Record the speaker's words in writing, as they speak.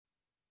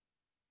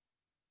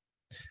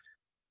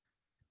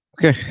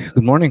Okay,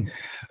 good morning.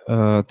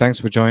 Thanks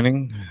for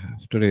joining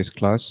today's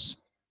class,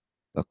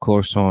 a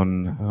course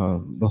on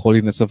the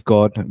holiness of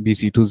God,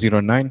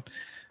 BC209.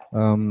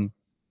 Um,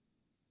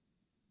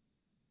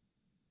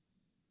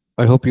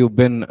 I hope you've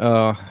been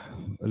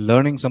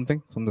learning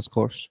something from this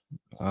course,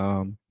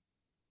 and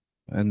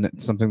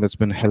it's something that's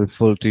been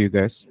helpful to you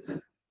guys.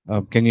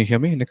 Can you hear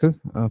me, Nikhil,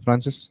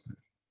 Francis?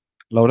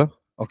 Louder?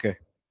 Okay, a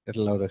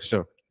little louder,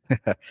 sure.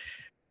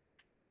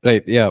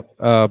 Right, yeah.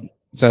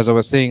 So as I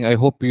was saying, I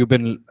hope you've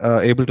been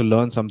able to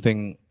learn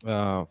something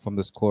from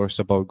this course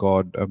about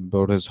God,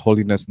 about His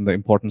holiness and the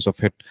importance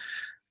of it.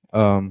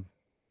 Um,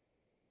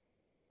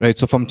 right.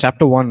 So from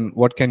chapter 1,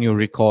 what can you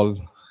recall?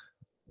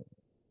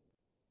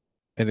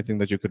 Anything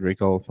that you could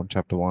recall from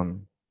chapter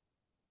 1?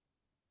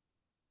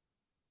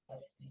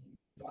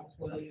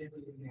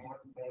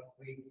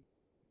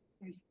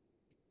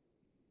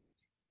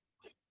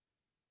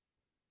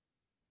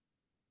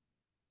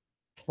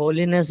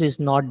 Holiness is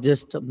not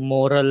just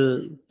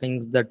moral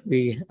things that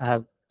we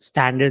have,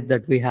 standards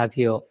that we have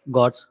here.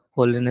 God's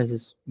holiness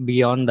is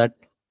beyond that.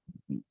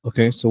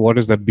 Okay. So what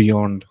is that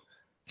beyond?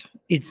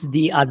 It's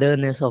the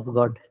otherness of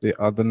God. The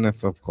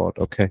otherness of God.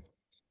 Okay.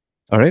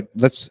 All right.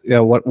 Let's. Yeah.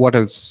 What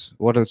else?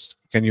 What else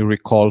can you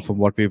recall from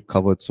what we've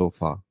covered so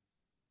far?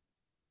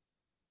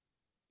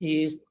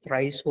 He is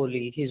thrice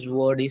holy. His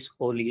word is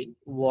holy.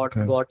 What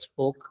Okay. God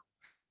spoke,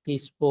 He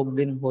spoke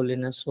in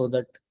holiness, so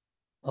that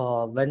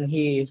when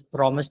He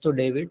promised to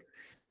David,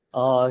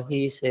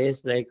 He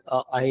says like,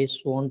 I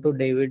sworn to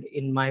David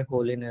in my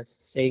holiness,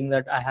 saying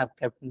that I have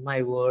kept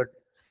my word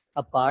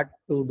apart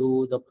to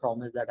do the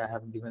promise that I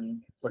have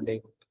given for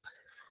David.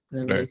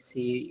 Then we Right.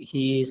 see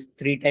He is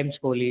three times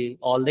holy.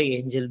 All the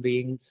angel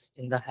beings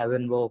in the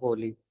heaven were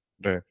holy.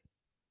 Right.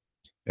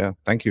 Yeah.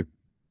 Thank you,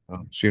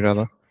 Sri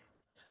Radha.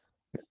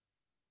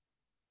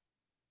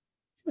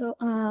 So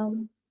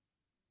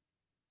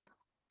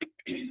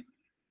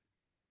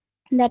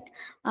that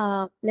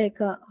like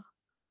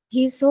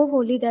he's so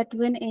holy that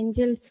when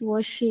angels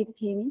worship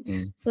him,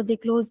 Mm. so they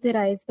close their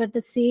eyes. But the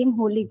same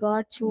holy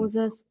God chose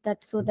us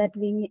that so that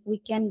we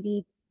can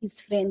be his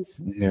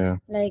friends. Yeah.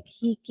 Like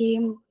he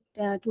came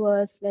to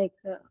us like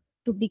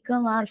to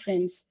become our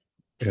friends.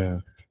 Yeah.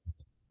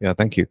 Yeah.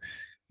 Thank you.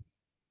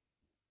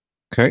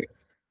 Okay.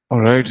 All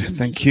right.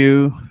 Thank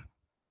you.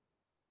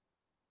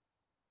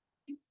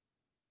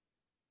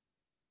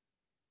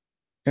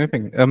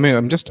 Anything? I mean,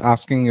 I'm just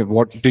asking you,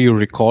 what do you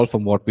recall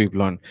from what we've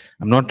learned?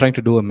 I'm not trying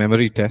to do a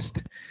memory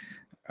test.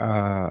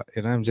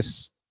 I'm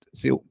just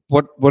see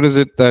what is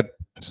it that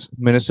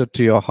ministered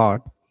to your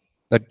heart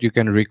that you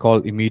can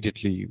recall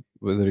immediately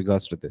with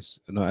regards to this.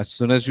 As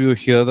soon as you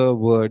hear the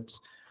words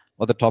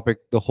or the topic,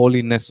 the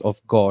holiness of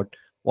God,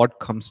 what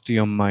comes to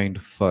your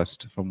mind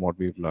first from what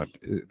we've learned?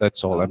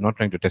 That's all. I'm not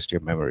trying to test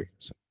your memory.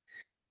 So.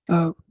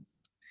 uh,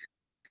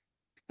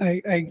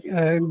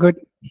 I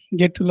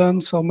get to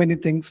learn so many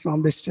things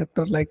from this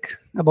chapter, like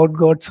about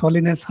God's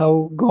holiness,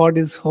 how God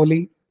is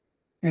holy,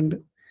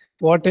 and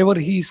whatever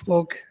He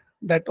spoke,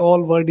 that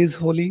all word is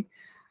holy.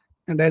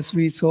 And as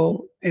we saw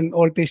in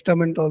Old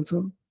Testament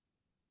also,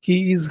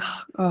 He is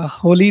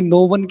holy.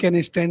 No one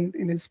can stand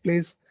in His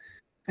place,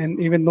 and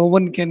even no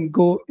one can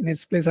go in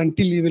His place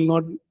until He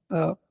will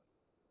not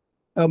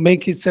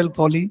make Himself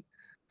holy.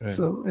 Right.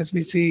 So as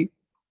we see,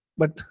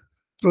 but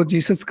through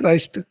Jesus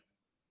Christ,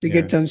 we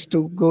Yeah. get chance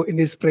to go in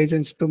His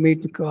presence to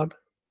meet God.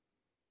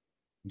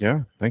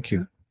 Yeah, thank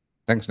you.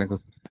 Thanks,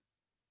 Nikhil.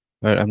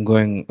 All right, I'm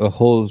going a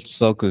whole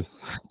circle.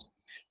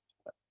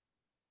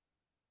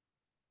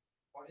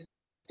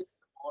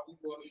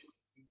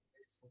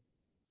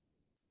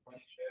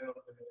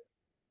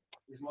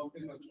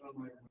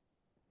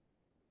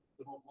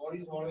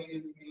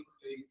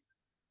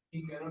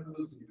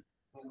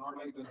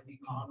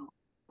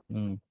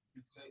 Mm.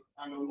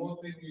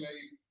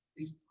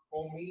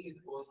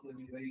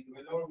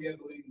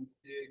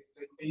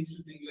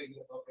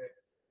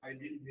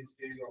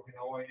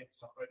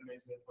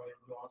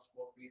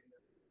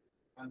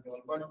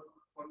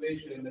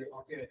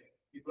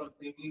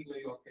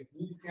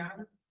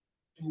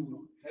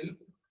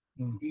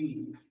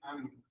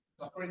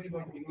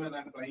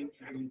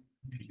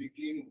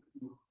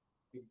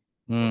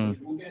 Mm.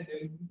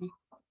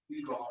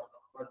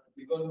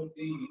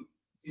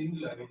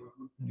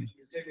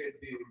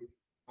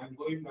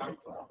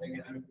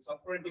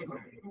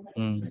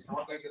 Mm.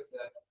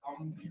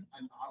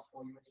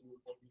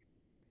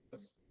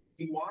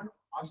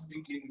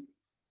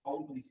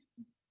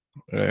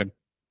 Right.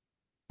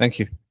 Thank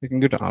you. You can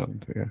get to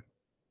Anand. Yeah.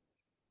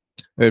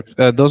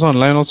 If, those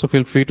online also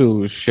feel free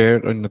to share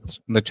in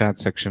the chat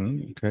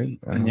section. Okay.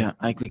 Yeah,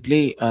 I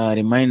quickly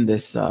remind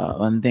this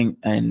one thing,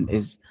 and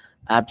is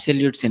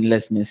absolute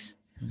sinlessness.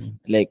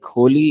 Like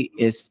holy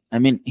is, I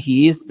mean,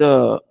 He is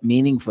the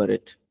meaning for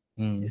it.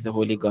 Is the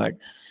holy God.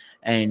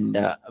 And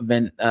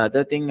when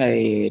other thing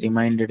I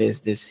reminded is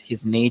this: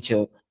 His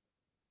nature.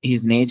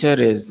 His nature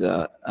is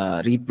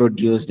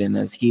reproduced in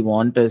us. He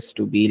wants us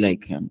to be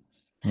like Him.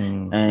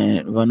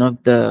 And one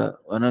of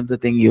the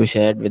thing you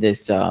shared with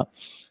this,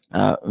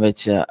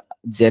 which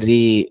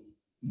Jerry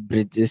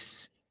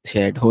Bridges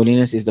shared.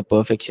 Holiness is the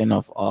perfection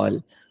of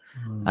all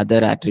Mm.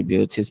 other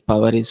attributes. His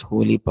power is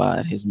holy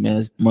power. His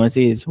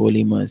mercy is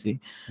holy mercy.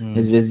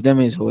 His Mm. wisdom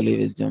is holy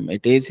wisdom.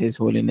 It is his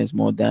holiness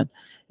more than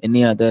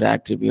any other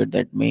attribute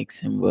that makes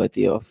him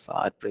worthy of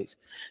our praise.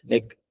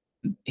 Like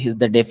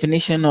the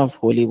definition of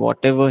holy,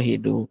 whatever he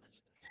do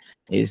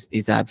is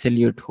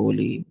absolute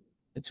holy.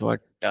 It's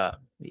what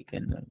we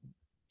can learn.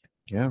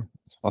 Yeah,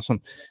 it's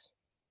awesome.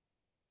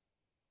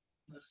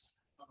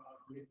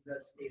 With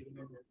the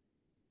statement,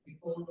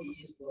 before he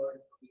is God,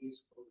 he is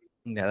holy.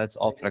 Yeah, that's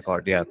off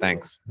record. Yeah,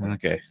 thanks.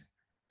 Okay.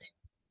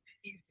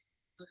 He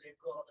to let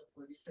go of the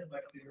position,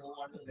 but we don't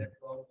want to let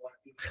go of what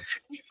he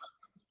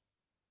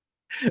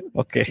said.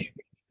 Okay.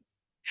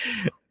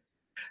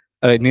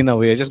 All right, Nina,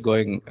 we are just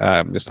going,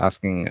 just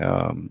asking,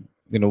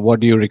 what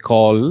do you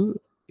recall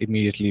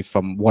immediately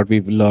from what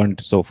we've learned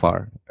so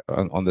far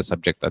on the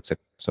subject? That's it.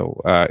 So,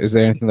 is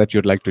there anything that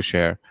you'd like to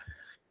share?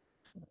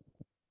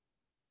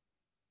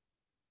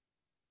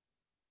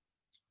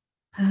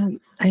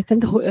 I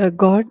felt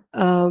God.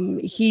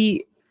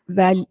 He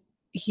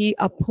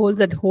upholds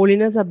that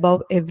holiness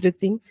above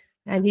everything,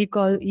 and He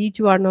calls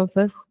each one of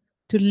us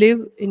to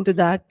live into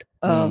that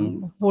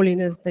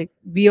holiness. Like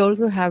we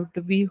also have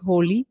to be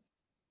holy,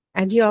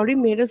 and He already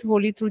made us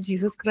holy through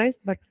Jesus Christ.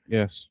 But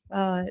Yes.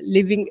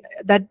 living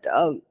that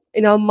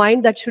in our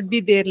mind, that should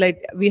be there.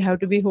 Like we have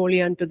to be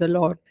holy unto the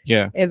Lord.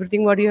 Yeah.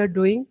 Everything what you are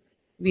doing,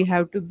 we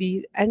have to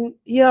be, and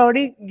He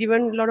already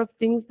given a lot of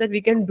things that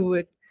we can do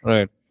it.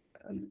 Right.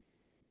 Um,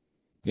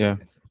 Yeah.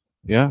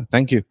 Yeah.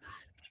 Thank you.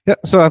 Yeah.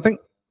 So I think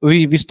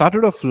we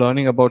started off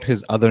learning about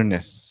his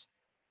otherness,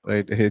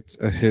 right?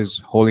 His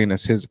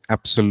holiness, his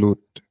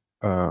absolute,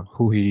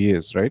 who he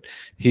is, right?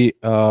 He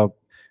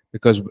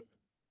because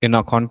in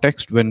our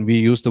context, when we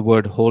use the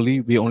word holy,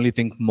 we only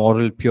think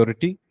moral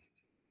purity.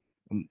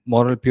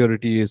 Moral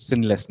purity is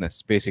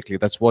sinlessness, basically.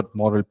 That's what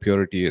moral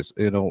purity is.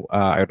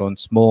 I don't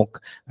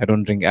smoke, I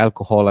don't drink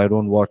alcohol, I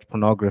don't watch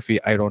pornography,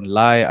 I don't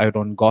lie, I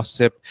don't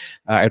gossip,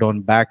 I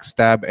don't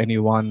backstab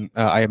anyone,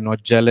 I am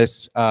not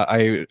jealous,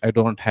 I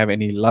don't have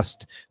any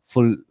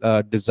lustful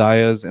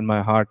desires in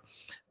my heart,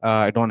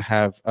 I don't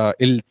have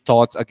ill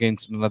thoughts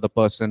against another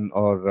person,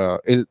 or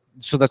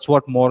so that's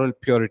what moral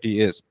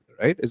purity is,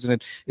 right? Isn't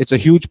it? It's a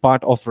huge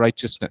part of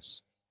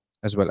righteousness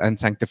as well, and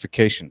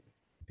sanctification.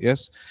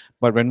 Yes.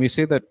 But when we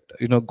say that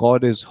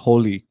God is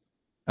holy,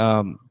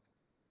 um,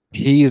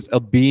 he is a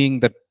being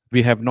that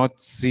we have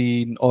not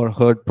seen or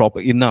heard proper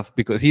enough,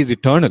 because he is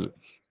eternal.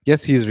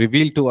 Yes, he is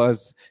revealed to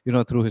us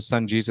through his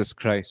son Jesus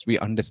Christ. We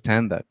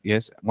understand that.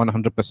 Yes,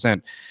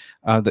 100%.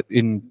 That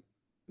in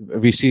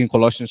we see in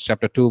Colossians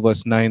chapter 2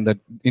 verse 9 that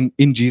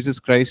in Jesus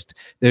Christ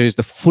there is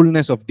the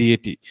fullness of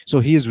deity.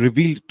 So he is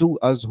revealed to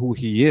us who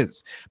he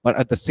is, but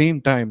at the same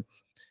time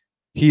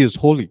he is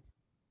holy.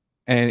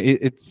 And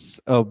it's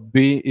a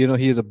being,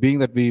 he is a being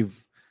that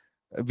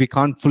we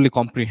can't fully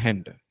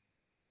comprehend.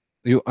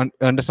 You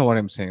understand what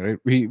I'm saying, right?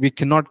 We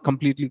cannot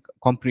completely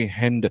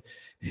comprehend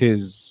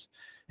his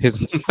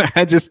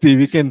majesty.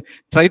 We can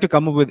try to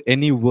come up with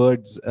any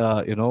words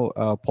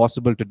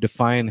possible to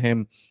define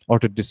him or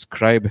to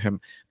describe him,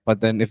 but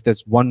then if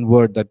there's one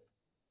word that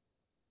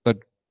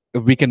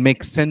we can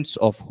make sense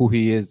of who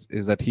he is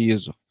that he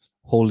is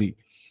holy,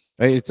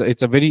 right?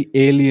 It's a very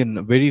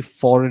alien, very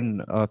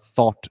foreign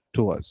thought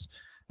to us,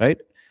 right?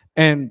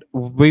 And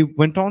we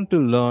went on to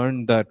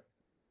learn that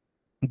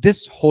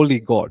this holy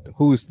God,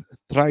 who is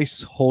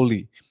thrice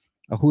holy,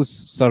 who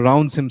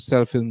surrounds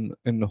himself in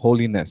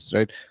holiness,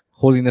 right?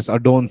 Holiness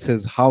adorns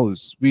his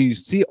house. We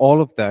see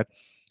all of that,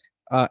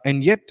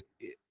 and yet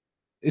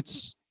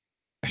it's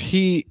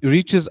he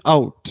reaches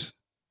out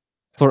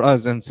for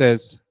us and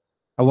says,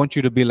 "I want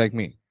you to be like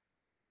me."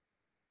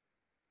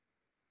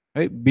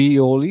 Right? Be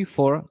holy,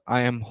 for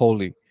I am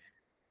holy.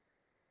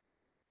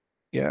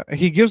 Yeah,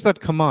 he gives that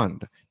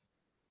command.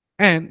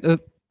 And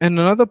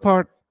another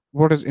part,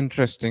 what is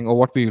interesting, or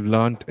what we've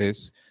learned,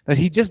 is that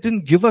he just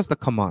didn't give us the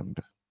command.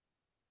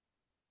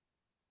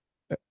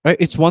 Right?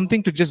 It's one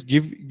thing to just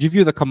give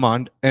you the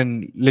command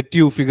and let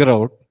you figure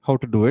out how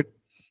to do it.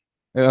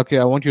 Okay,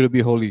 I want you to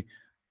be holy.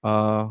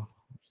 Uh,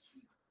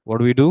 what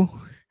do we do?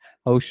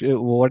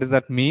 What does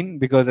that mean?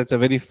 Because it's a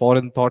very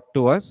foreign thought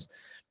to us.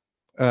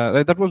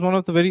 Right? That was one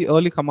of the very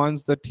early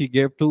commands that he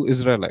gave to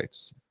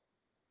Israelites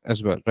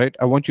as well. Right?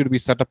 I want you to be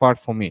set apart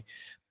for me.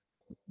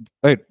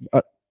 Right?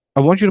 I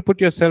want you to put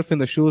yourself in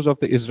the shoes of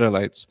the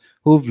Israelites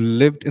who've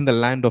lived in the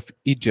land of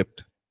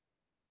Egypt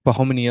for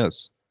how many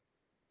years?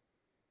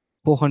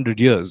 400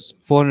 years.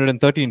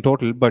 430 in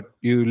total, but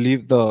you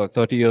leave the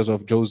 30 years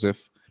of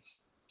Joseph.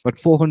 But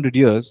 400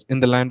 years in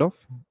the land of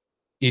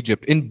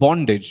Egypt, in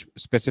bondage,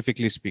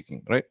 specifically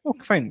speaking, right? Okay,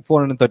 fine.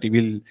 430,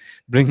 we'll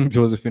bring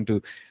Joseph into.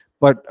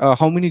 But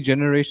how many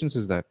generations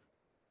is that?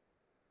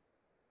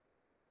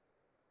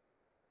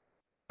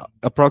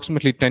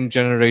 Approximately 10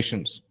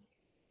 generations.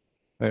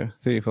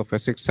 3, 4,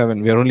 5, 6,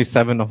 7. We are only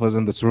 7 of us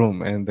in this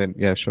room, and then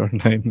yeah, sure,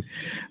 9.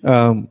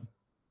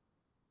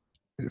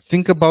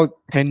 Think about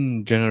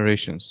 10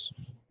 generations.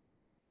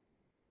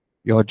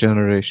 Your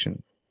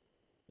generation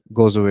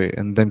goes away,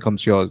 and then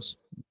comes yours.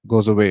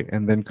 goes away,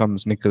 and then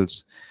comes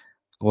Nichols,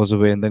 goes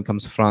away, and then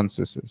comes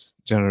Francis's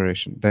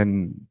generation,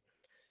 then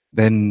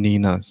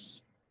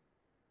Nina's,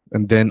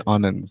 and then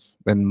Anand's,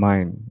 then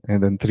mine,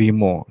 and then 3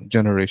 more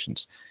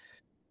generations.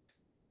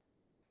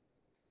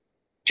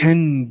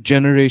 10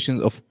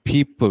 generations of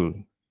people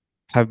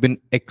have been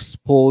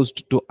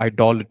exposed to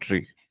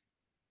idolatry.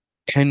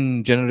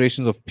 10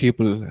 generations of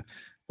people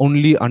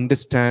only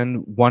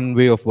understand one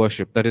way of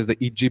worship, that is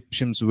the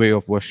Egyptians' way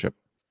of worship.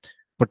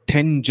 For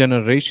 10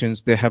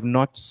 generations, they have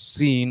not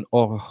seen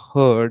or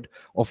heard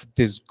of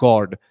this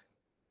God.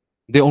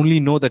 They only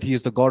know that he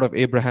is the God of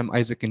Abraham,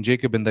 Isaac, and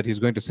Jacob, and that he's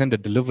going to send a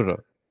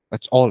deliverer.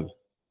 That's all.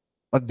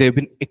 But they've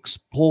been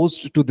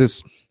exposed to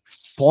this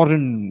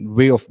foreign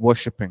way of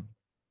worshiping.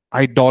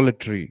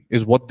 Idolatry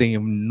is what they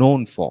are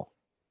known for.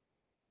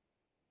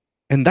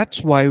 And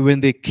that's why when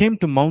they came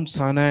to Mount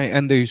Sinai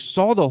and they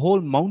saw the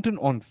whole mountain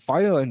on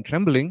fire and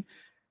trembling,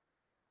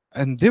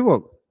 and they were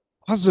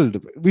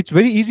puzzled. It's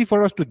very easy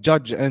for us to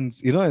judge and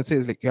and say,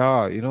 it's like,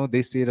 yeah,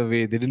 they stayed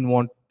away. They didn't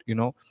want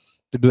to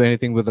do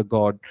anything with the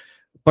God.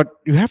 But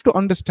you have to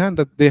understand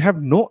that they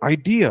have no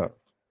idea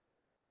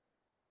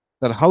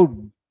that how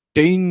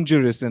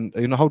dangerous and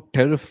how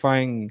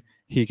terrifying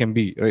he can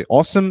be. Right?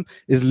 Awesome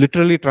is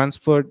literally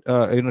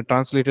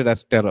translated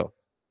as terror.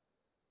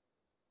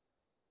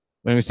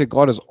 When we say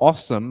God is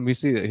awesome, we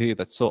say, hey,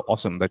 that's so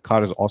awesome. That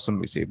car is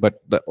awesome, we say.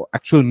 But the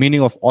actual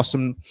meaning of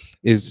awesome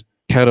is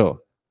terror.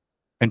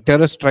 And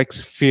terror strikes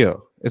fear,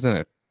 isn't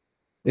it?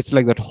 It's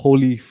like that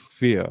holy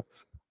fear.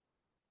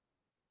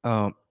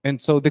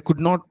 And so they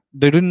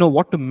didn't know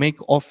what to make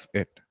of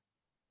it.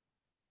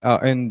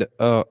 And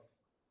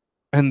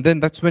then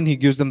that's when he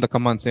gives them the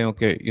command saying,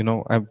 okay,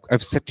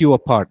 I've set you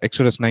apart.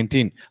 Exodus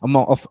 19,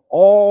 among of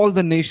all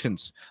the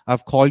nations,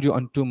 I've called you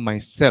unto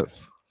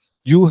myself.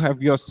 You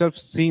have yourself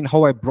seen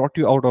how I brought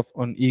you out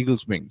on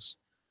eagle's wings.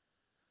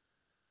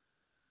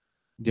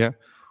 Yeah.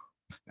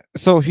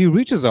 So he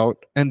reaches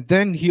out, and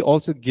then he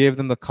also gave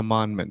them the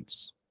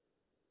commandments.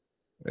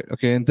 Right?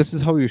 Okay, and this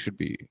is how you should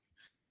be.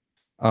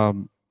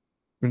 And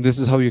this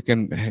is how you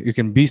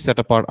can be set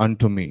apart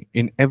unto me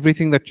in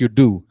everything that you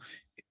do,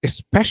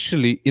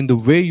 especially in the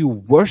way you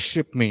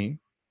worship me,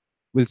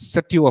 will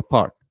set you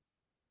apart.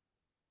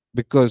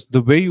 Because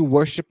the way you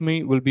worship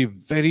me will be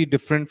very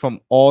different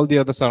from all the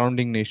other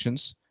surrounding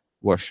nations'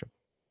 worship.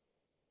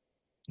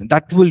 And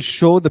that will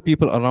show the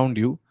people around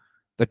you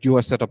that you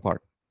are set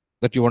apart,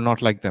 that you are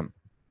not like them.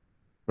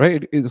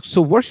 Right?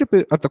 So worship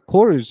at the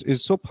core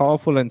is so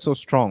powerful and so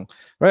strong.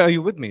 Right? Are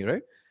you with me?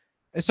 Right?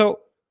 So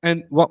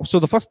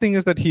the first thing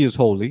is that he is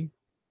holy.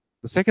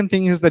 The second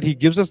thing is that he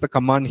gives us the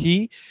command.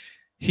 He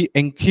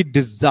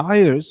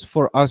desires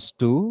for us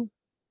to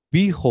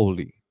be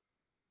holy.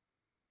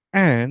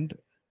 And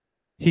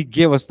he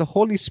gave us the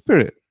Holy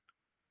Spirit,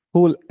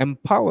 who will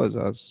empower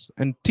us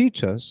and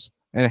teach us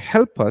and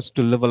help us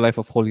to live a life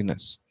of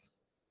holiness.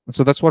 And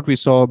so that's what we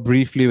saw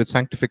briefly with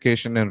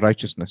sanctification and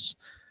righteousness.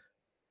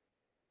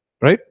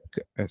 Right?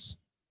 Yes.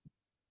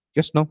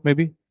 Yes, no,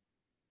 maybe?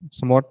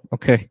 Somewhat?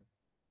 Okay.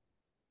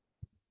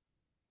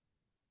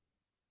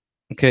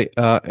 Okay,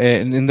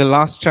 and in the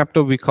last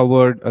chapter, we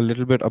covered a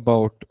little bit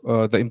about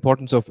the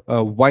importance of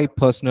why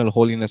personal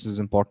holiness is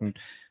important.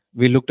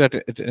 We looked at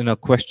it in a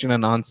question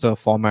and answer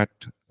format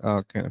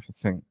kind of a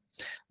thing.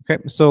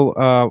 Okay,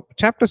 so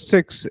chapter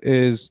 6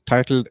 is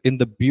titled In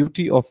the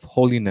Beauty of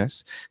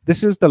Holiness.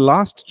 This is the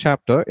last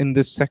chapter in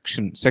this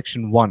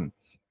section 1,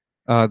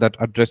 that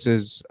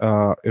addresses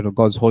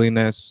God's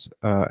holiness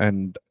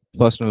and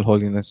personal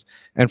holiness.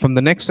 And from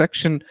the next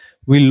section,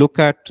 we look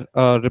at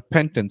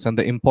repentance and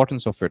the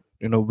importance of it.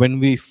 When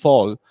we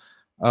fall,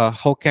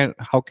 how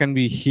can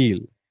we heal?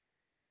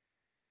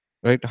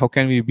 Right? How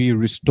can we be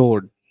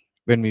restored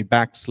when we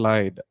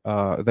backslide?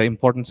 The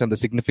importance and the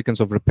significance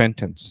of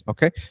repentance.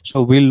 Okay,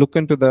 so we'll look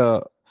into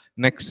the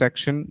next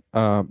section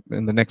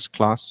in the next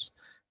class,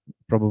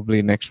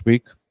 probably next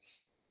week.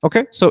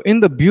 Okay, so in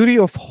the beauty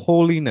of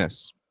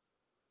holiness.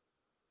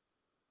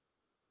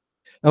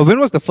 Now,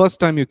 when was the first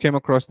time you came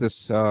across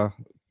this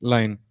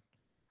line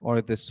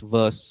or this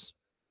verse?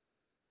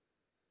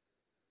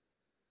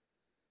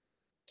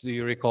 Do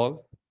you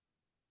recall?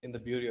 In the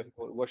beauty of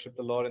worship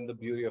the Lord in the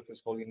beauty of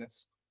His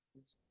holiness.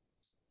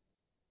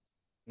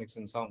 Mix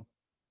and sound.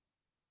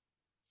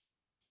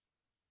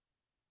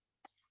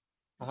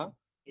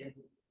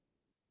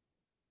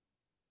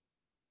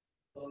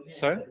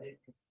 Sorry?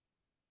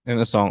 In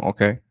a song,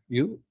 okay.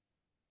 You?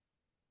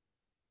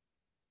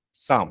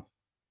 Psalm.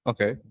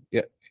 Okay.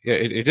 Yeah. Yeah,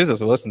 it is a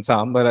verse in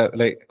Psalm, but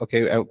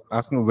okay, I'm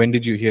asking, when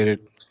did you hear it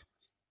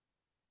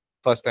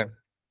first time?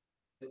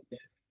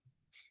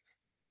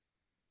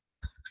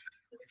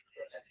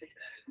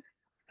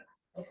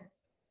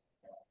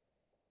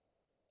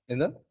 In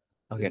the?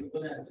 Okay.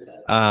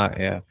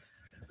 Yeah.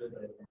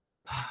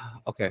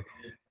 Okay.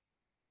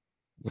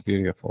 The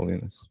beauty of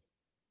holiness.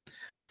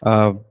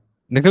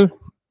 Nikhil?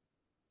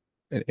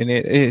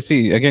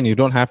 See, again, you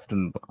don't have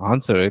to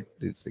answer it.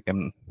 It's like,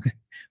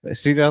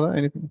 Sriradha,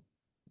 anything?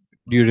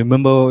 Do you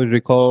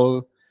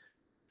recall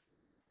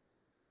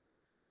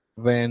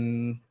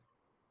when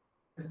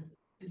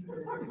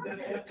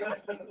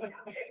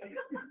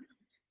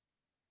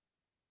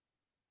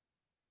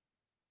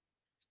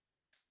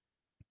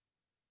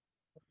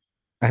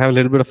I have a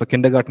little bit of a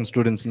kindergarten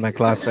students in my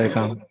class right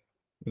now.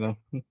 You know.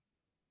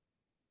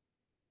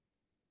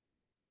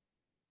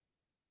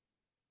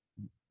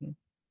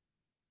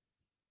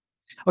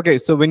 Okay,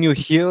 so when you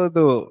hear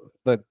the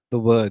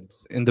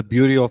words in the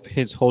beauty of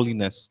His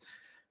holiness,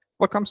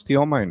 what comes to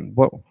your mind?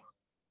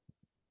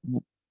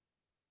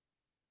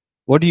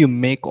 What do you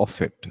make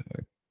of it?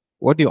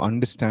 What do you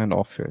understand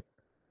of it?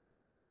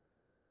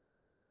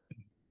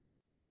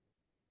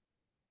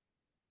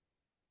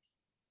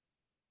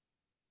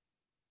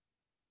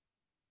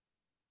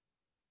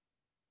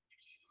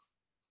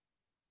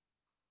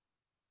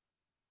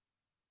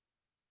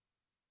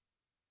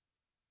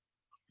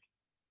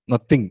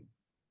 Nothing.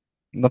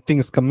 Nothing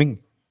is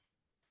coming.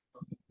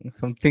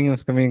 Something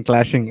is coming and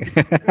clashing.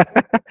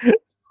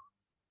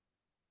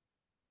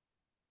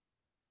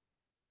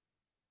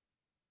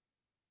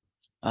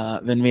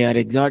 When we are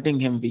exhorting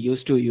him, we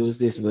used to use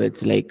these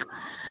words like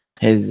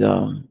his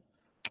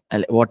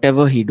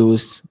whatever he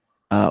does,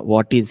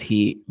 what is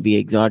he? We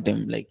exhort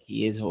him like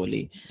he is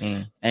holy,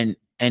 and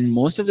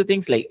most of the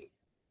things like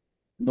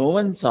no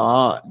one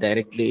saw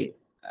directly,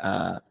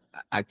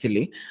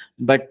 actually,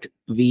 but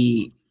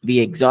we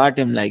exhort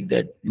him like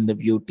that in the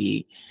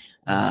beauty.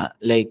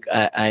 Like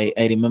I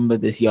remember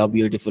this "You're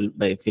Beautiful"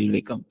 by Phil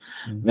Wickham.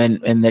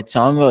 When that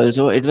song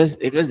also, it was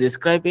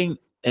describing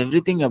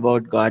everything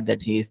about God,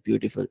 that He is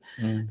beautiful,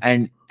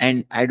 and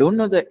I don't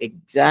know the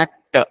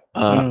exact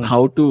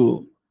how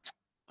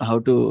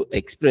to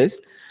express,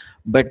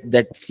 but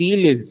that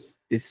feel is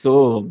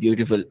so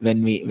beautiful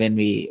when we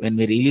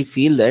really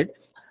feel that.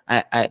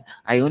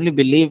 I only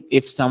believe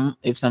if some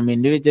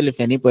individual, if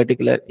any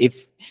particular,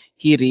 if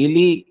he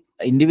really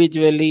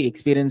individually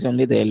experience,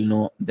 only they'll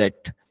know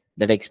that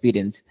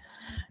experience,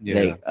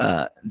 like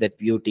that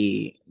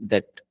beauty,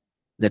 that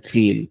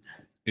feel.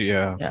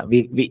 Yeah. Yeah,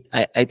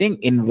 I think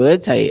in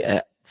words,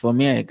 for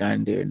me, I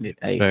can't even,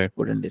 I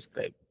couldn't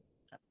describe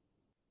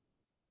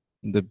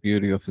the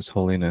beauty of His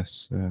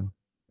holiness. Yeah.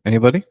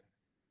 Anybody?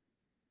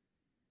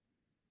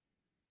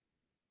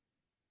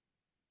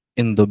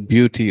 In the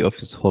beauty of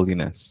His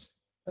holiness.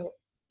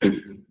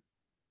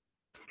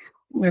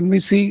 When we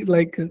see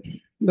like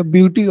the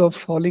beauty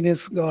of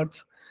holiness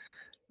God's,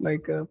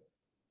 like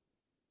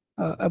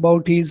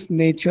about his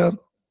nature,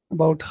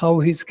 about how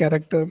his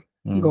character,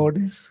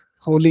 God is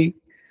holy,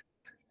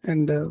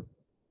 and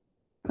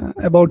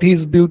about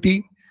his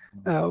beauty.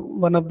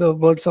 One of the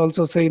words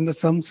also say in the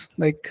Psalms,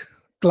 like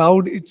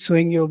cloud, it's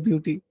showing your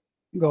beauty,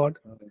 God.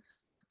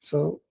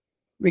 So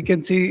we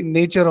can see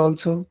nature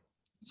also,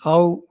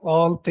 how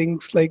all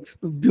things like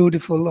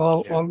beautiful,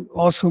 all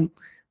awesome,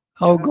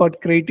 how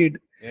God created.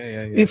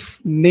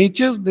 If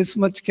nature this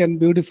much can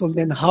beautiful,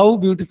 then how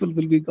beautiful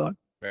will be God?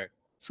 Right.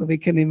 So we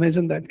can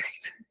imagine that.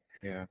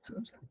 Yeah.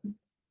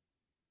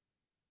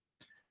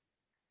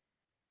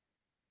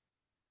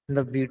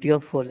 The beauty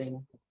of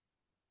holiness,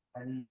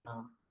 and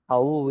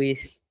how we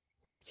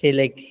say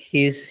like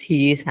he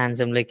is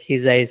handsome, like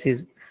his eyes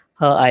is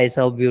her eyes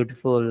are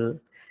beautiful,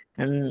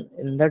 and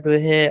in that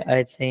way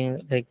I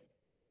think like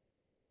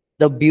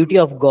the beauty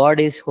of God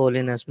is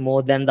holiness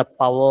more than the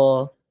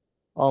power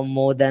or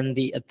more than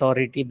the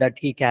authority that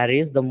he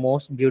carries. The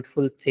most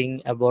beautiful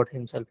thing about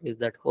himself is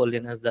that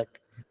holiness that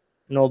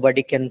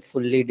nobody can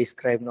fully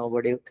describe,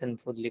 nobody can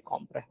fully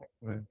comprehend.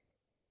 Right.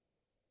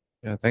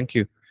 Yeah. Thank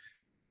you.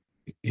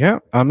 Yeah.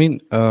 I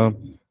mean,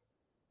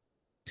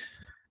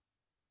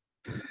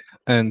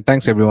 and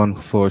thanks everyone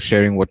for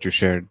sharing what you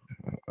shared.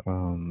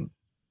 You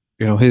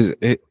know,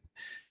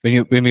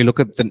 when we look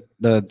at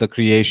the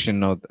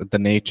creation or the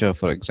nature,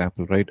 for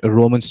example, right?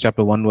 Romans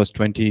chapter 1 verse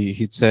 20,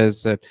 he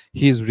says that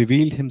He's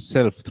revealed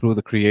Himself through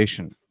the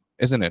creation,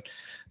 isn't it?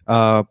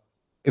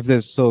 If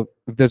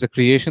there's a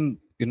creation,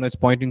 you know, it's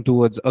pointing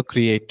towards a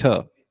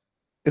creator,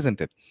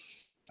 isn't it?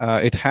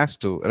 It has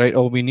to, right?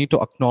 Or we need to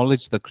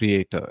acknowledge the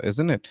creator,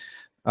 isn't it?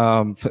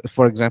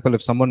 For example,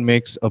 if someone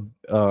makes a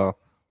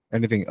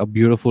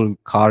beautiful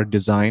car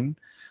design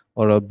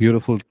or a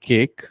beautiful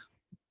cake,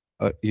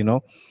 you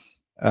know,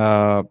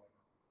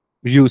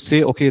 you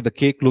say, okay, the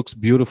cake looks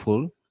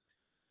beautiful,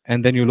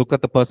 and then you look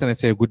at the person and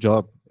say, good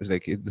job. It's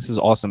like, this is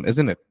awesome,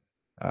 isn't it?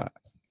 uh,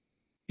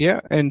 yeah.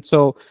 And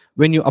so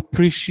when you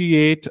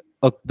appreciate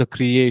the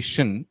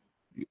creation,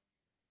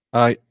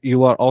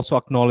 you are also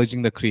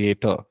acknowledging the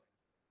creator,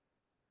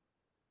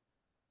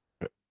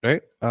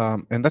 right?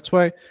 And that's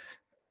why,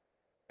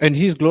 and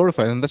He's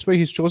glorified, and that's why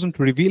He's chosen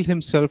to reveal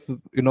Himself,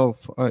 you know,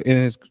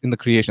 in the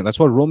creation. That's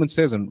what Romans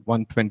says in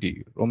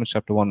 1:20, Romans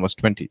chapter 1 verse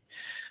 20.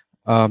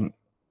 And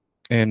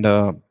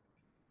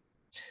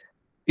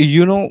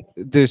you know,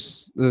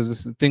 there's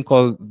this thing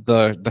called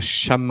the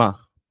Shema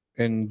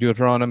in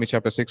Deuteronomy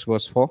chapter 6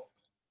 verse 4.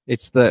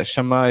 It's the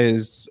Shema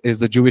is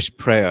the Jewish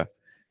prayer.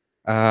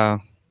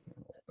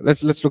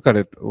 Let's look at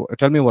it.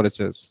 Tell me what it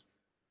says.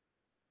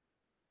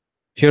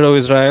 Hear, O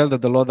Israel,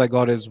 that the Lord thy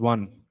God is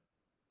one.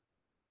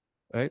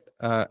 right?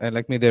 And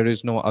like me, there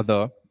is no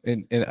other.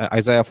 In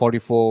Isaiah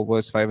 44,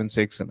 verse 5 and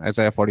 6, and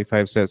Isaiah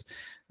 45 says,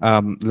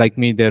 like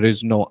me, there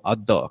is no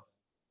other,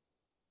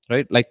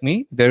 right? Like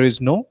me, there is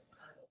no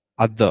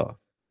other.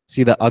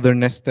 See the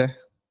otherness there?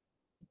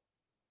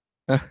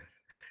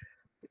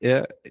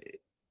 Yeah.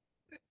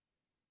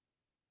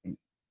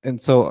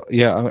 And so,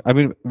 yeah, I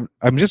mean,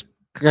 I'm just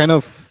kind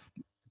of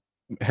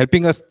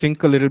helping us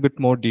think a little bit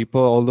more deeper,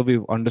 although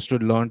we've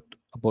understood, learned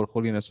about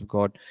holiness of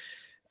God.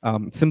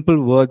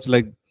 Simple words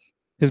like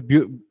his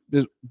beauty,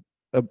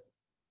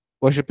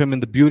 worship him in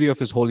the beauty of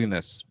his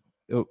holiness.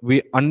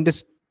 We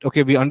understand.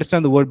 Okay, we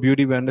understand the word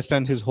beauty. We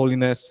understand his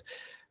holiness,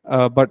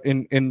 but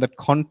in that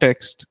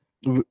context,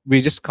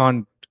 we just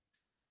can't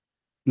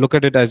look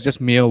at it as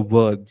just mere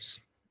words.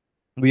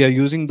 We are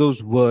using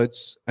those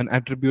words and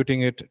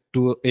attributing it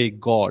to a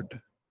God,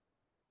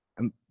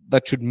 and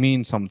that should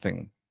mean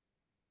something.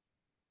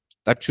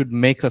 That should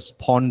make us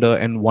ponder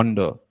and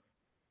wonder.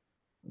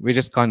 We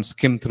just can't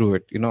skim through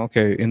it,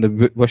 okay, in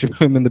the worship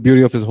him in the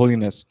beauty of his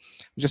holiness.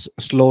 Just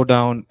slow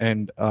down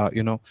and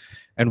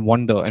and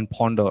wonder and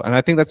ponder. And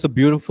I think that's a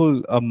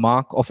beautiful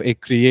mark of a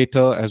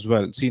creator as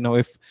well. See, now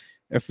if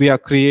we are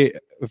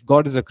if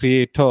God is a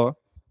creator,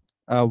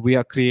 we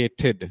are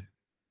created,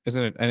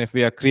 isn't it? And if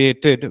we are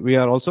created, we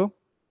are also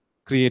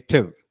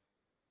creative.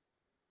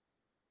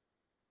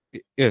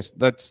 Yes,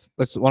 that's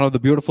one of the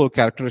beautiful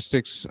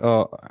characteristics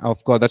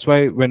of God. That's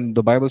why when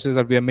the Bible says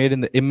that we are made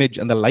in the image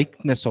and the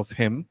likeness of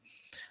him,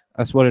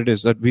 that's what it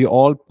is, that we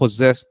all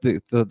possess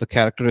the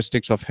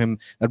characteristics of him,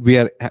 that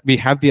we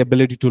have the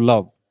ability to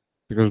love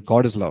because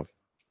God is love,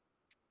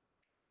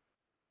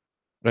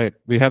 right?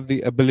 We have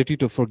the ability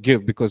to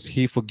forgive because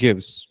he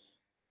forgives.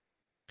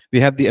 We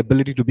have the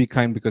ability to be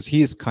kind because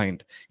he is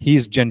kind. He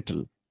is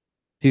gentle.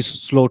 He's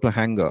slow to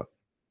anger,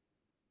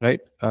 right?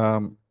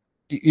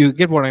 You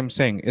get what I'm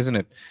saying, isn't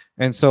it?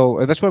 And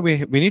so that's why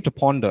we need to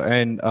ponder,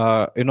 and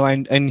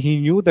and he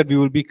knew that we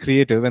will be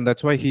creative, and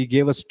that's why he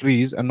gave us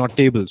trees and not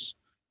tables,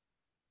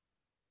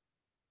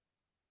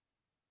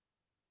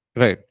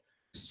 right?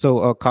 So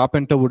a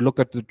carpenter would look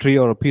at the tree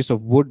or a piece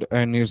of wood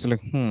and he's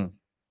like,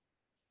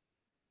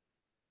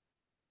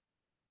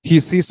 he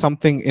sees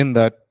something in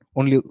that,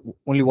 only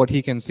what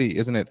he can see,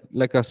 isn't it?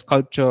 Like a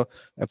sculpture,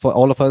 for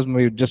all of us,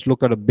 we just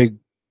look at a big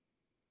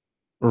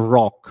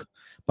rock,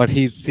 but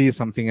he sees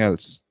something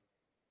else.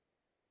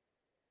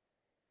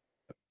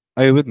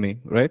 Are you with me?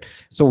 Right?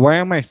 So why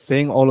am I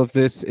saying all of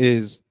this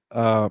is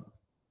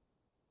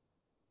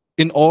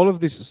in all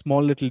of these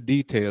small little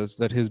details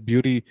that his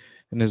beauty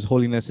and his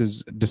holiness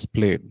is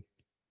displayed,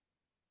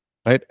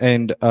 right?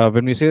 And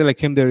when we say like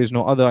him there is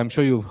no other, I'm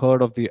sure you've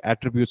heard of the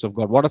attributes of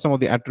God. What are some of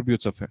the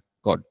attributes of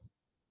God?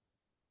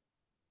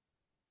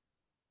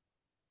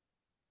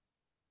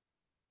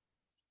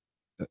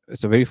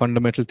 It's a very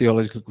fundamental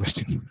theological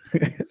question.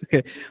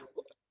 Okay.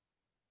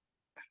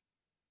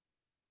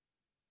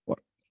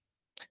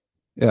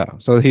 Yeah,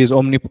 so he's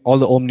all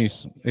the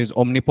omnis. He's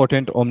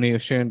omnipotent,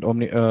 omniscient,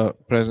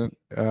 omnipresent,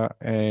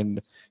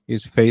 and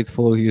he's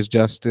faithful. He's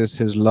justice,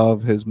 his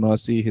love, his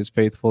mercy, his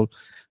faithful,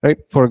 right?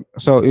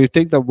 So you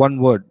take the one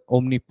word,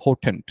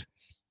 omnipotent.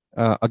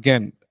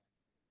 Again,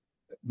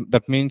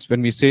 that means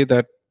when we say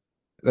that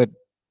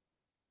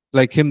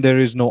like him there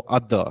is no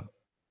other.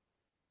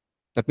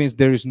 That means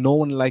there is no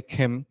one like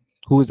him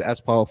who is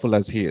as powerful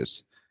as he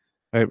is.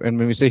 Right? And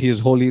when we say he is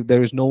holy,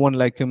 there is no one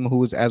like him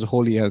who is as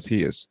holy as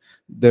he is.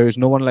 There is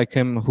no one like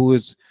him who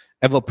is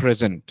ever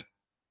present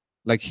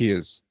like he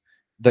is.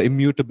 The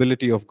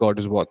immutability of God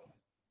is what?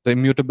 The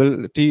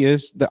immutability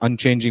is the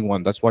unchanging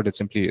one. That's what it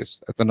simply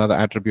is. That's another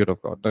attribute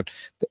of God.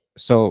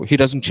 So he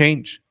doesn't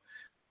change.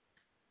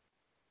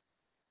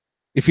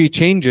 If he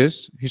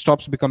changes, he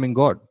stops becoming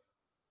God.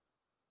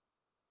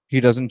 He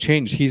doesn't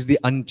change. He's the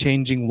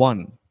unchanging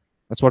one.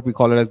 That's what we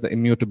call it as the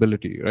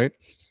immutability, right?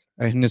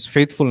 In his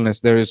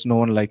faithfulness, there is no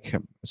one like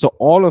him. So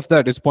all of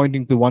that is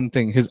pointing to one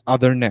thing, his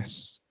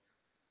otherness.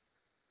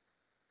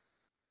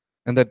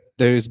 And that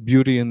there is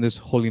beauty in this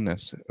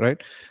holiness,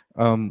 right?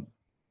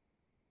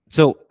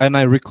 So, and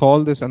I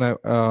recall this, and I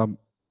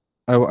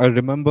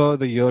remember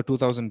the year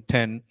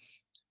 2010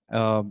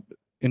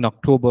 in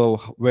October,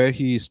 where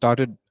he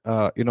started,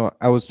 I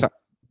was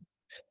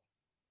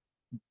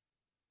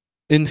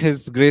in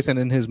his grace and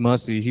in his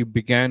mercy, he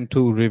began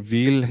to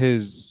reveal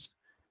his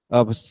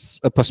a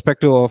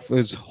perspective of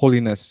his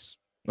holiness,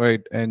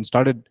 right? And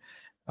started,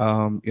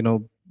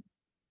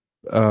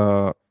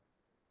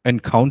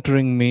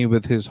 encountering me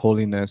with his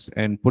holiness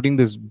and putting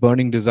this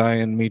burning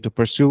desire in me to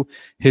pursue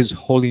his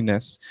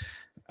holiness.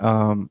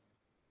 And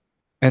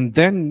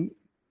then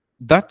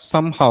that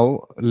somehow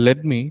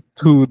led me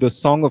to the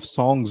Song of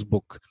Songs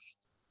book.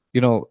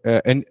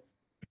 And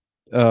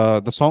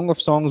the Song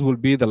of Songs will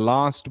be the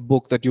last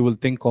book that you will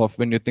think of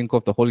when you think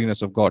of the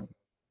holiness of God.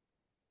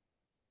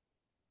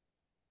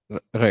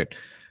 Right.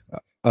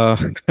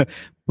 Uh,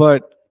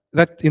 but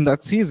that in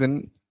that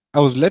season, I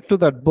was led to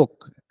that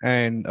book,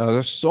 and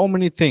there's so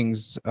many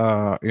things,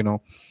 that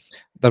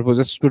was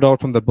just stood out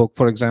from the book.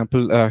 For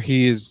example,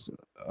 he's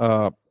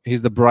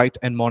the bright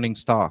and morning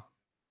star.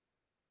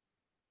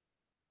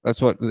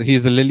 That's what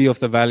he's, the lily of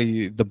the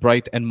valley, the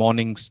bright and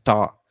morning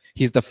star.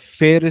 He's the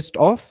fairest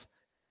of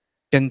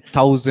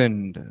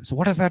 10,000. So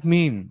what does that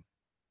mean?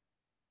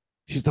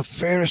 He's the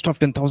fairest of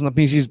 10,000. That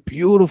means he's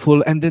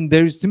beautiful. And then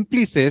there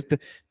simply says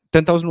that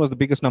 10,000 was the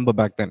biggest number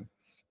back then.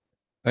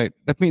 Right?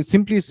 That means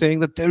simply saying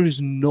that there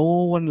is no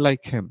one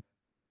like him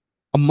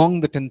among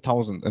the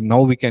 10,000. And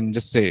now we can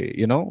just say,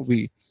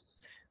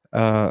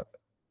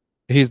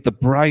 he's the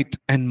bright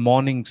and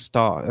morning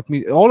star. I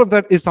mean, all of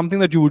that is something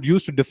that you would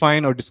use to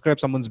define or describe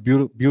someone's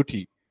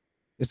beauty,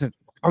 isn't it?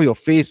 Oh, your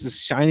face is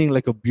shining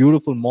like a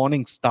beautiful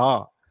morning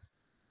star.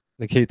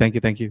 Like, hey, thank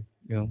you.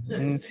 Yeah,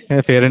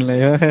 fair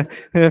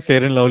and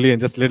fair and lovely, and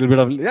just a little bit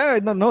of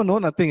no,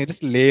 nothing.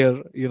 Just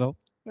layer,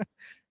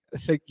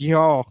 It's like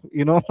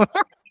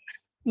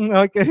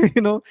okay,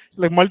 it's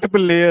like multiple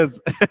layers.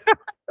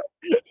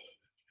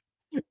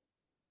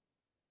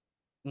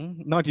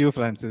 Not you,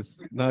 Francis.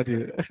 Not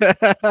you.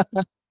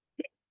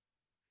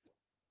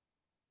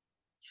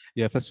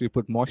 Yeah, first we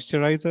put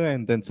moisturizer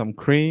and then some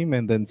cream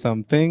and then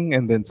something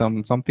and then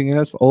something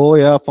else. Oh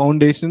yeah,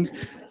 foundations.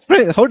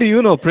 How do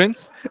you know,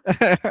 Prince?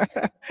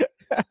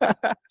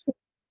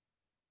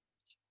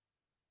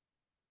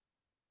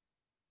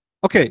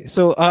 Okay,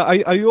 so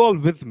are you all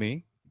with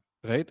me?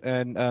 Right?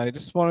 And I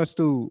just want us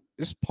to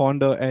just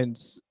ponder, and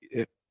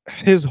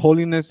His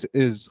holiness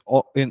is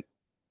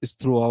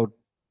throughout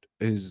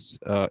his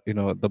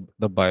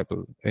the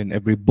Bible, in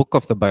every book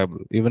of the Bible,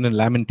 even in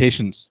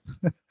Lamentations.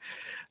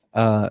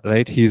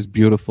 Right, he is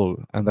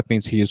beautiful, and that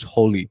means he is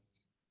holy.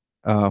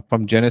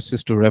 From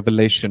Genesis to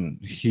Revelation,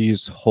 he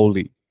is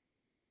holy.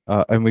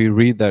 And we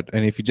read that,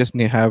 and if you just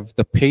have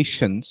the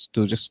patience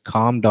to just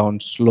calm down,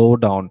 slow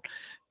down,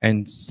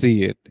 and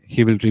see it,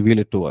 he will reveal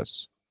it to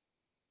us.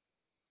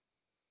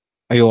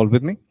 Are you all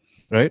with me?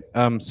 Right?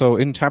 So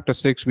in chapter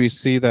 6, we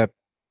see that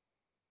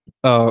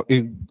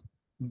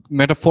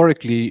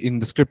metaphorically in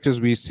the scriptures,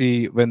 we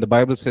see when the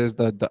Bible says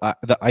that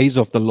the eyes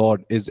of the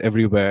Lord is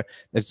everywhere,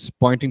 it's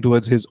pointing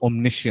towards his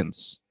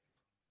omniscience.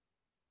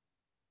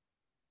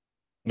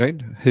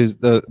 Right?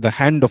 The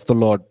hand of the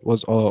Lord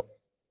was on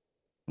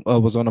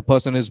a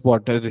person. Is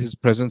what his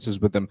presence is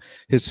with them.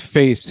 His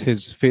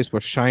face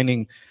was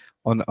shining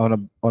on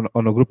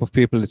a group of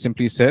people. It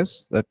simply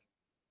says that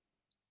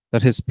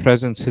his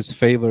presence, his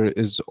favor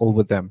is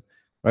over them.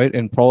 Right?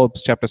 In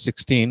Proverbs chapter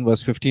 16,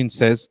 verse 15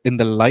 says, "In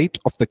the light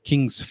of the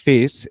king's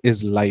face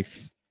is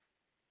life."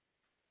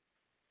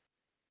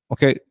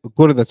 Okay,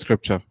 go to that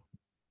scripture.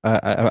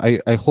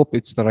 I hope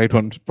it's the right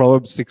one.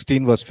 Proverbs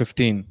 16, verse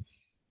 15.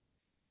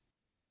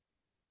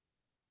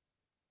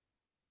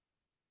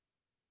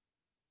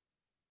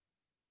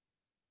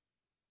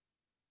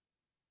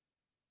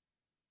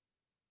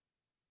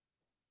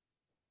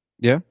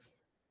 Yeah.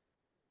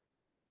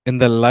 In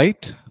the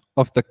light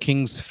of the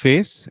king's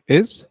face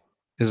is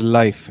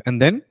life.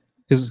 And then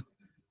his,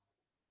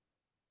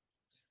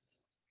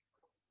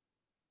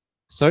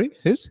 sorry,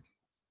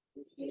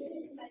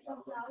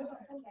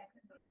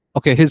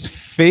 okay, his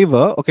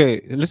favor.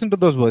 Okay, listen to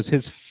those words.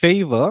 His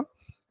favor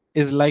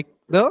is like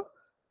the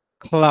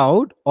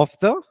cloud of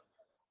the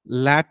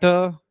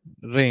latter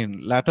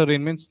rain. Latter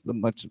rain means the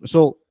much.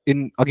 So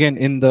in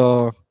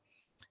the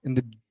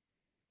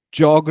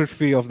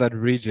geography of that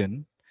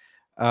region,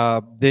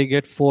 they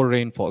get 4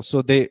 rainfalls.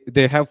 So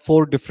they have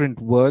 4 different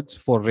words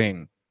for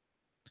rain,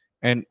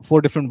 and 4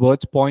 different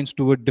words points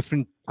to a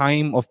different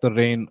time of the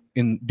rain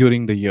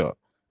during the year.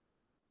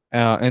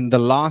 And the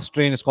last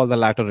rain is called the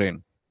latter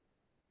rain.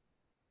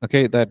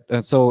 Okay, that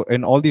so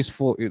in all these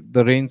 4,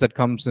 the rains that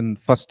comes in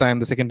first time,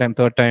 the second time,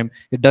 third time,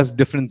 it does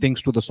different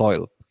things to the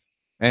soil,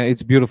 and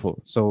it's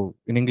beautiful. So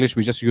in English,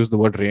 we just use the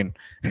word rain.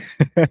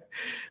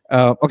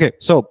 Okay,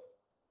 so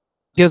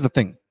here's the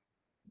thing.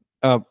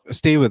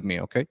 Stay with me,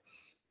 okay?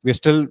 We're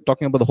still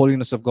talking about the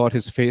holiness of God,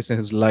 his face and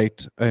his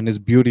light and his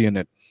beauty in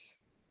it.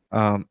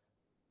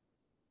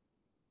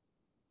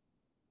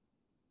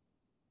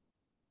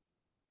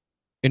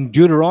 In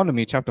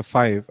Deuteronomy chapter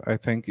 5, I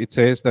think it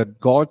says that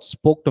God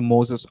spoke to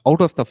Moses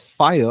out of the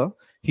fire.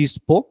 He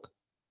spoke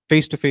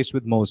face to face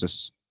with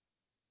Moses.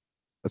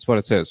 That's what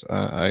it says.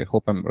 I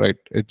hope I'm right.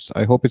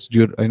 I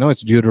know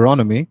it's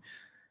Deuteronomy.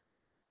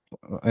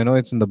 I know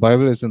it's in the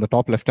Bible. It's in the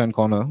top left-hand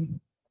corner.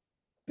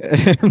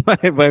 My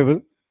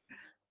Bible.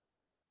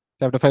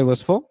 Chapter 5,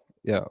 verse 4.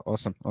 Yeah,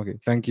 awesome. Okay,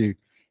 thank you.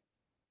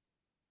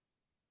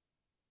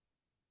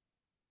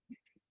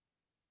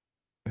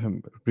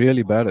 I'm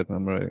really bad at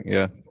memorizing.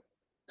 Yeah.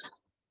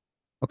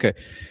 Okay.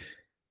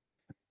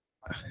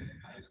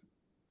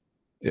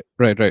 Yeah,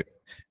 right.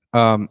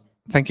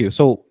 Thank you.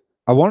 So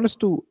I want us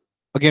to,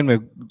 again,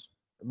 we're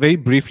very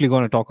briefly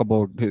going to talk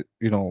about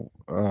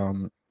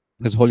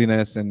his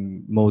holiness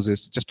and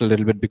Moses just a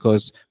little bit,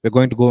 because we're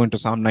going to go into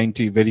Psalm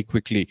 90 very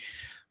quickly,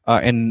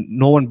 and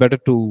no one better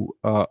to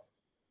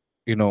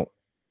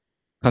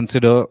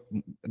consider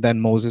than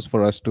Moses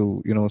for us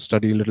to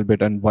study a little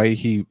bit, and why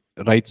he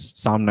writes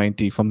Psalm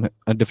 90 from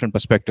a different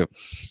perspective.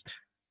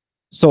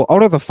 So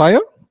out of the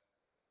fire,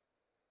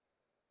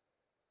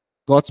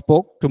 God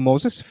spoke to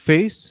Moses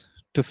face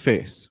to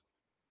face.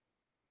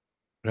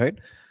 Right?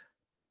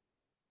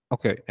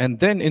 Okay, and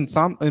then in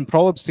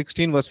Proverbs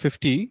 16 verse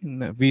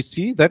 50, we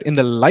see that in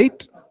the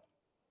light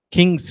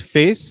king's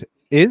face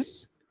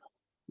is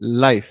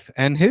life,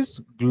 and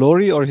his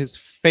glory or his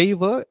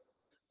favor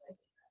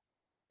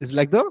is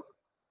like the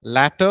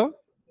latter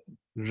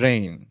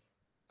rain.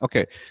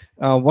 Okay,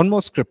 one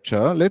more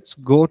scripture. Let's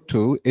go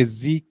to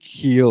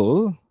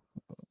Ezekiel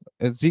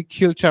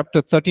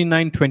chapter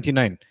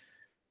 39:29.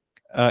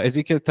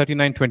 Ezekiel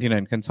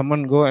 39:29. Can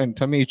someone go and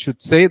tell me? It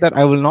should say that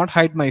I will not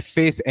hide my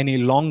face any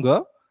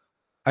longer.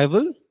 I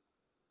will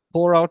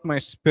pour out my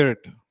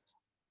spirit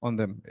on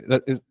them.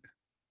 That is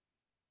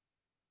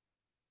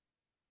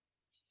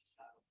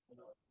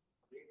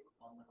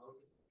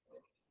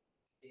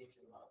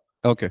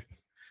okay.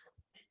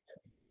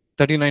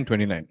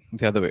 39:29.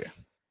 The other way.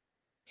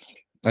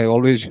 I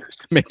always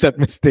make that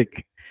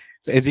mistake.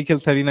 So Ezekiel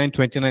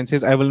 39:29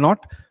 says, I will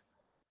not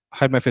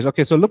hide my face.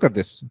 Okay, so look at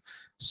this.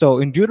 So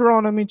in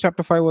Deuteronomy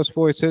chapter 5, verse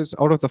 4, it says,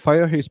 out of the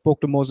fire he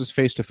spoke to Moses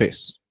face to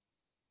face.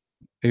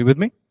 Are you with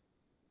me?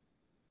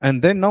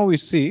 And then now we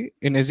see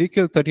in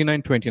Ezekiel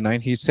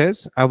 39:29, he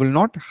says, I will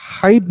not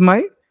hide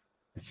my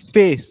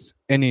face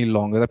any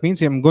longer. That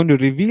means I'm going to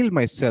reveal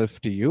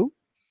myself to you.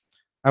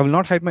 I will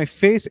not hide my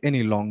face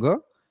any longer.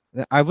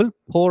 I will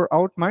pour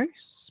out my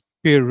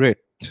spirit.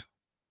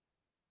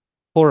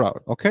 Pour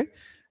out, okay?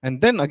 And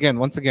then again,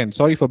 once again,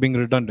 sorry for being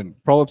redundant.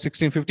 Proverbs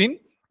 16:15,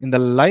 in the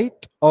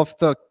light of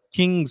the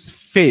king's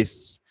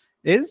face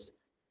is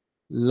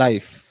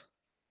life.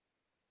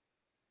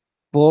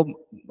 For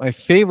my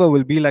favor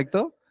will be like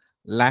the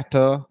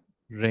latter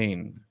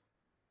rain.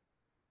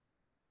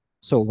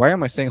 So why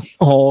am I saying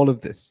all of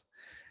this?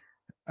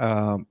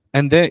 And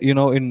then,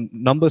 in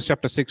Numbers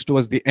chapter 6,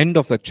 towards the end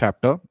of the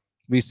chapter,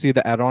 we see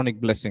the Aaronic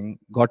blessing.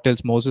 God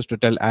tells Moses to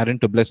tell Aaron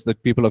to bless the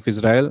people of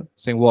Israel,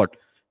 saying what?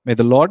 May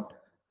the Lord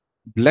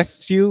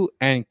bless you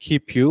and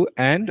keep you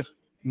and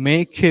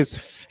make his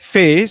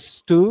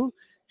face to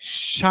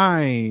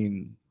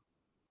shine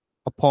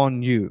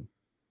upon you.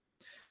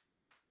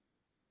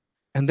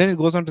 And then it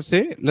goes on to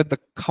say, let the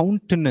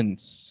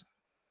countenance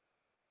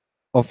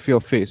of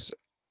your face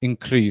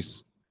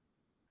increase.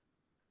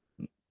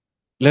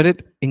 Let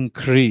it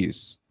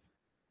increase.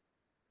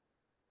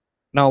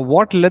 Now,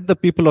 what led the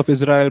people of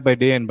Israel by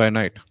day and by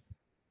night?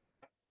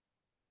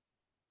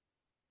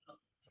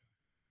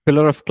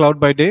 Pillar of cloud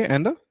by day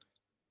and a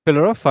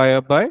pillar of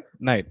fire by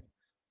night.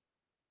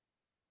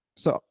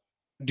 So,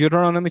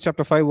 Deuteronomy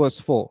chapter 5, verse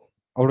 4.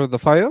 Out of the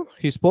fire,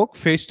 he spoke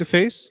face to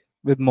face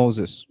with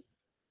Moses.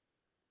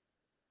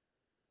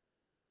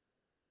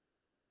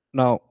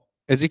 Now,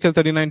 Ezekiel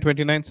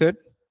 39:29 said,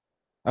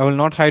 I will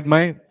not hide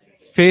my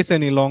face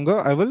any longer.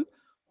 I will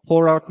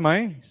pour out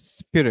my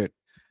spirit.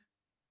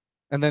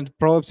 And then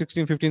Proverbs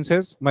 16:15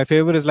 says, my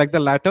favor is like the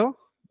latter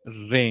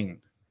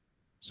rain.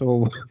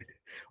 So,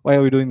 why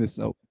are we doing this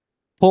now?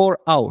 Pour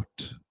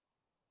out.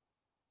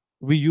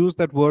 We use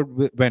that word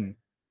when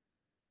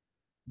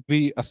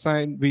we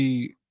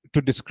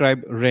to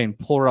describe rain,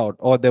 pour out,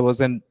 or there was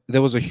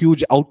a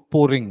huge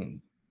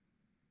outpouring.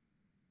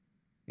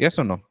 Yes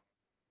or no?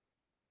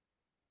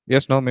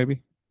 Yes, no,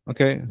 maybe.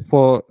 Okay.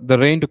 For the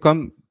rain to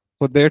come,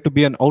 for there to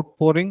be an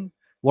outpouring,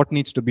 what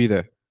needs to be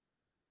there?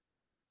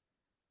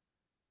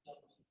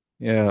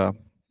 Yeah.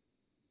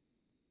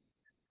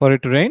 For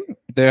it to rain,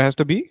 there has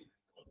to be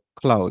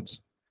clouds.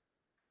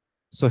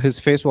 So his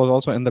face was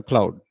also in the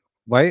cloud.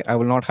 Why? I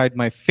will not hide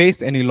my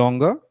face any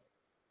longer.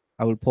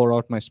 I will pour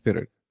out my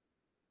spirit.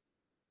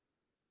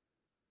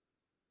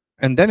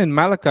 And then in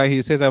Malachi,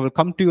 he says, I will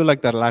come to you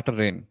like the latter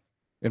rain.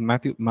 In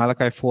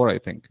Malachi 4, I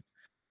think.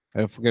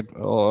 I forget,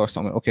 or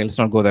something. Okay, let's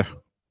not go there.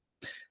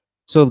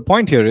 So the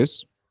point here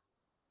is,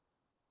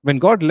 when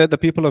God led the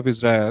people of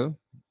Israel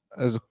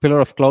as a pillar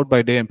of cloud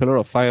by day and pillar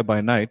of fire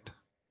by night,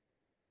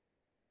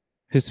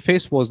 his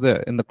face was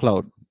there in the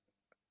cloud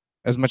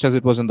as much as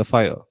it was in the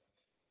fire.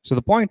 So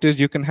the point is,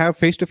 you can have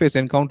face-to-face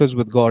encounters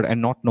with God and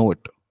not know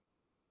it.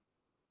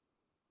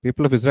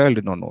 People of Israel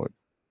did not know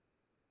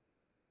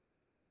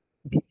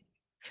it.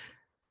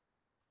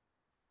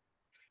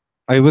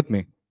 Are you with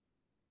me?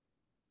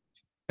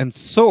 And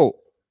so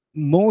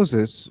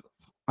Moses,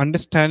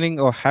 understanding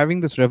or having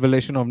this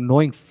revelation of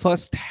knowing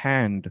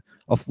firsthand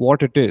of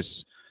what it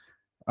is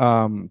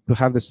to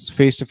have this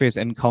face-to-face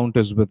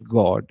encounters with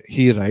God,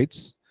 he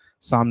writes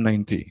Psalm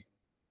 90,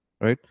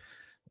 right?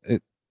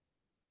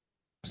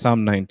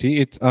 Psalm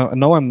 90. It's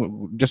now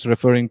I'm just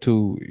referring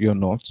to your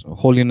notes.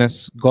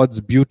 Holiness, God's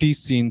beauty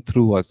seen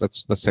through us.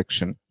 That's the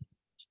section.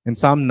 In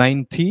Psalm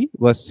 90,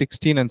 verse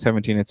 16 and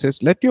 17, it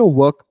says, let your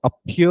work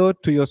appear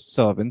to your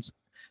servants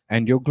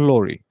and your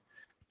glory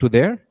to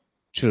their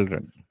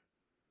children.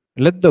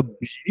 Let the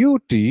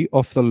beauty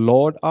of the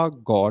Lord our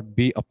God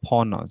be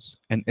upon us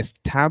and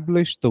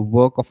establish the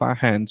work of our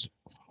hands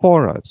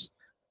for us.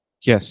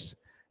 Yes,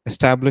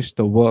 establish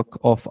the work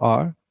of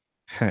our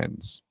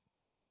hands.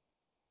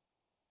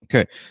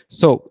 Okay,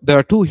 so there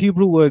are two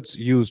Hebrew words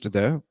used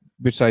there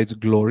besides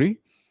glory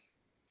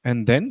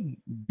and then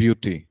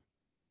beauty.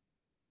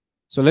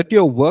 So let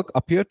your work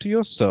appear to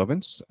your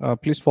servants.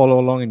 Please follow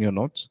along in your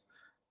notes.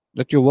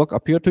 Let your work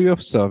appear to your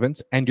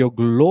servants, and your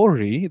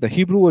glory, the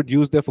Hebrew word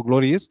used there for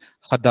glory is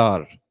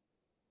hadar,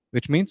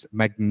 which means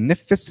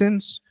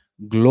magnificence,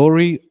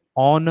 glory,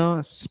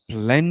 honor,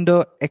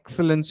 splendor,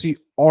 excellency,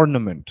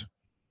 ornament.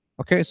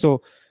 Okay,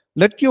 so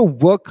let your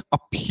work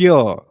appear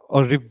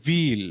or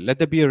reveal, let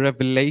there be a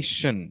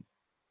revelation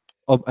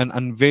of an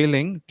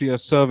unveiling to your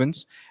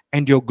servants,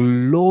 and your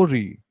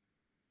glory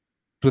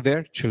to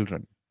their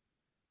children.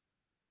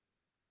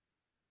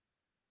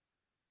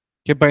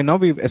 Okay, by now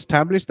we've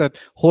established that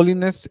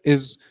holiness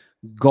is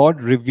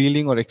God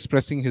revealing or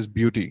expressing his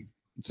beauty.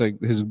 It's like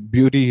his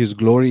beauty, his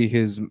glory,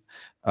 his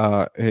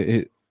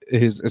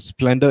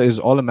splendor is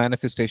all a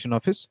manifestation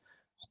of his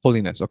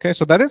holiness. Okay,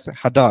 so that is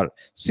hadar.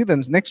 See, the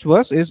next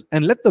verse is,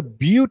 and let the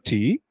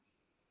beauty,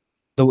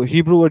 the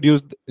Hebrew word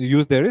used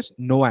there is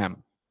noam,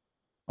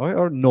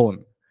 or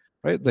known,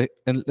 right?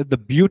 And let the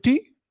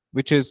beauty,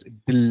 which is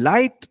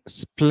delight,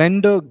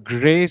 splendor,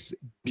 grace,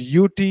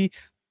 beauty,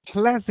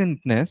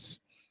 pleasantness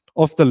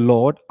of the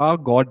Lord our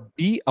God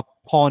be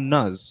upon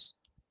us.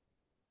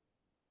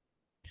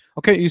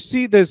 Okay, you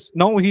see this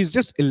now. He's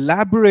just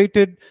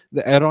elaborated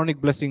the Aaronic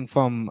blessing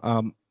from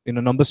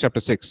Numbers chapter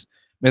 6.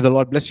 May the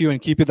Lord bless you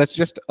and keep you. That's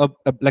just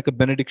like a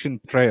benediction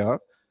prayer,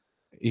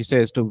 he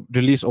says, to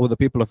release over the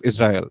people of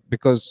Israel.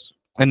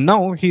 And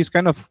now he's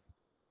kind of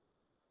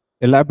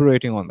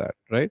elaborating on that,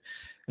 right?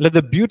 Let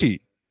the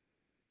beauty,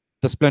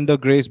 the splendor,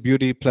 grace,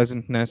 beauty,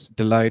 pleasantness,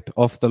 delight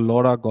of the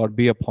Lord our God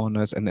be upon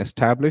us, and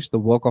establish the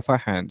work of our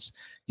hands.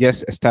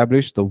 Yes,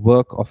 establish the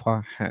work of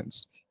our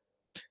hands.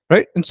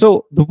 Right? And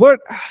so the word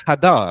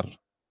hadar,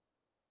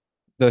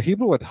 the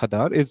Hebrew word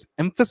hadar, is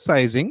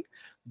emphasizing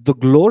the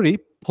glory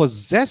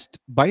possessed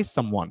by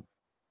someone.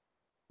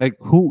 Like,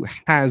 who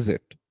has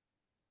it?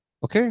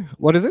 Okay,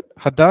 what is it?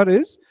 Hadar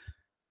is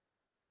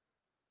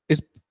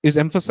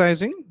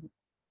emphasizing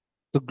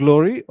the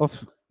glory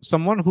of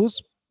someone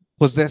who's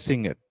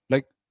possessing it,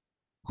 like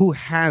who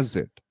has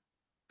it.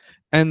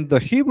 And the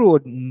Hebrew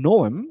word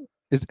noam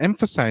is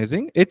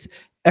emphasizing its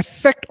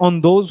effect on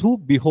those who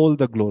behold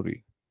the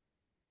glory.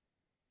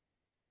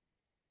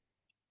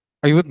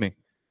 Are you with me?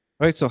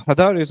 Right, so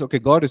hadar is, okay,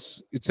 God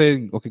is, it's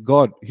saying, okay,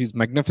 God, he's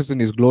magnificent,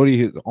 his glory,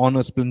 his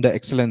honor, splendor,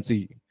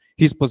 excellency,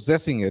 he's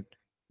possessing it.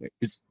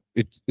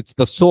 It's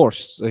the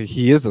source.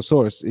 He is the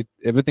source.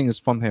 Everything is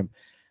from him.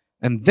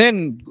 And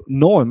then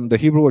noam, the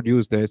Hebrew word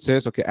used there, it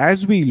says, okay,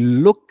 as we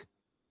look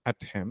at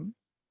him,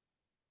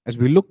 as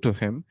we look to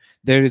him,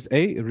 there is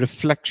a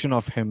reflection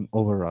of him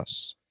over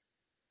us.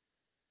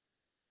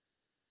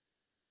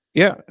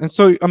 Yeah, and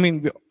so, I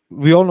mean,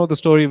 we all know the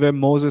story where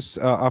Moses,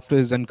 after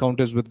his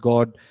encounters with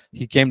God,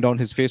 he came down,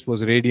 his face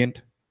was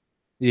radiant.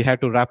 He had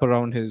to wrap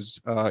around his,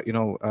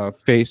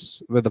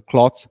 face with a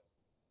cloth.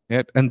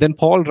 Yeah? And then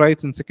Paul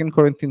writes in 2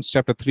 Corinthians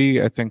chapter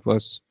 3, I think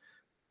verse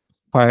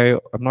 5,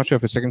 I'm not sure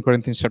if it's 2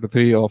 Corinthians chapter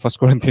 3 or 1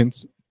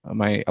 Corinthians,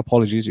 my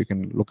apologies, you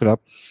can look it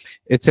up.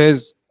 It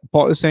says,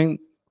 Paul is saying,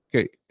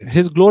 okay,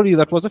 his glory,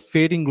 that was a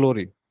fading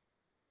glory.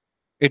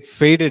 It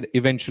faded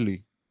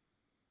eventually.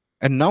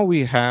 And now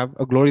we have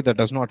a glory that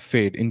does not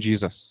fade in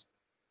Jesus.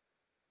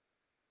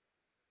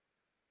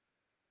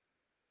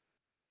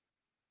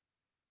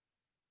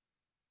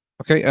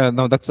 Okay,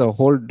 now that's a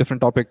whole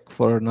different topic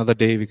for another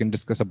day. We can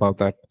discuss about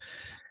that.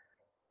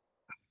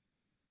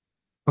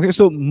 Okay,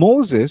 so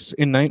Moses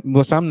in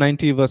Psalm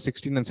 90, verse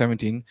 16 and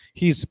 17,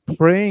 he's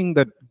praying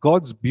that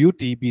God's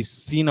beauty be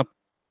seen up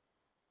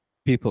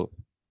people.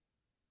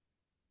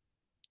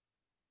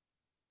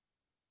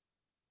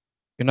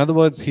 In other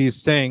words,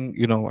 he's saying,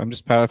 I'm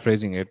just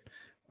paraphrasing it.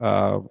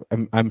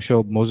 I'm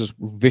sure Moses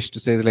wished to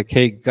say, like,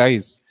 hey,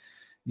 guys,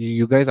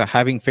 you guys are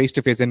having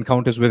face-to-face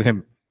encounters with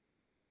him.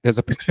 There's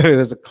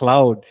a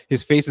cloud.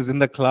 His face is in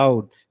the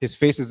cloud. His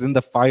face is in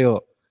the fire.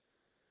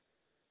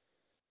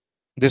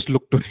 Just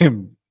look to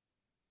him.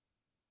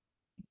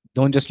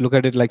 Don't just look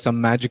at it like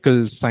some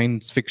magical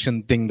science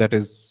fiction thing that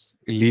is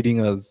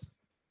leading us.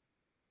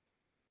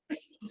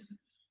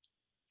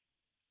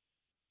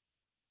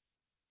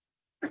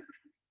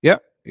 Yeah,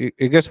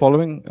 you guys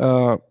following?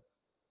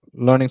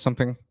 Learning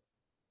something?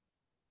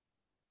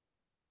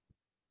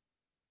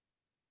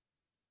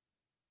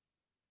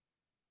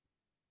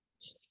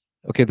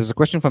 Okay, there's a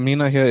question from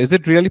Nina here. Is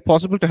it really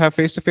possible to have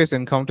face-to-face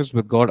encounters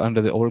with God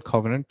under the old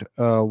covenant?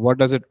 What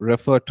does it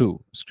refer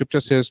to? Scripture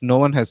says no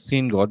one has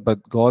seen God,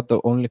 but God the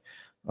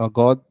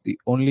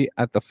only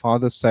at the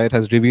Father's side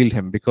has revealed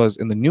him. Because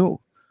in the new,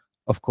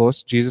 of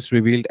course, Jesus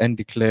revealed and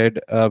declared,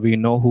 we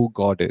know who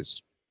God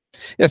is.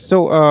 Yes,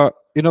 so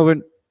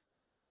when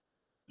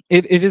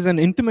it is an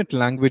intimate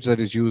language that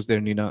is used there,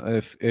 Nina.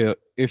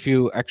 If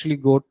you actually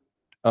go,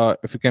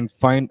 if you can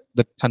find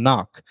the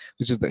Tanakh,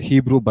 which is the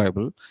Hebrew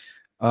Bible.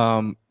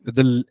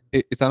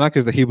 Tanakh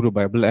is the Hebrew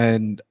Bible,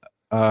 and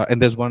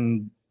there's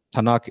one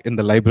Tanakh in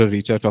the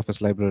library, church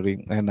office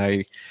library, and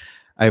I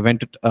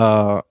went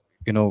to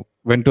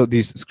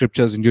these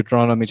scriptures in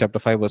Deuteronomy chapter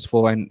 5 verse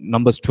 4 and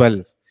Numbers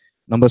 12.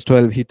 Numbers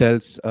 12, he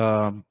tells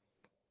Aaron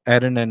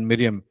and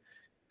Miriam,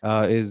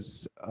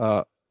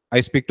 I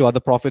speak to other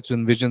prophets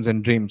in visions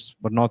and dreams,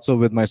 but not so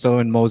with my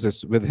servant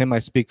Moses. With him I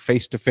speak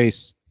face to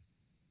face.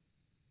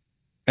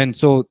 And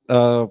so,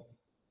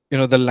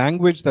 the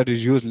language that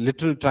is used,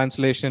 literal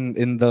translation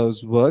in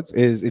those words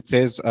is, it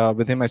says,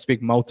 with him I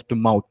speak mouth to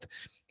mouth.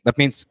 That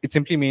means, it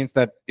simply means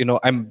that,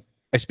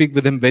 I speak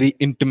with him very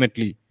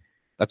intimately.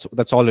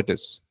 That's all it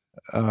is.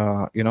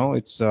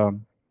 It's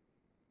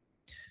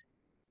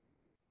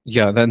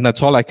yeah, then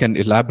that's all I can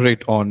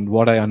elaborate on.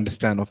 What I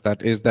understand of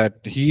that is that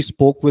he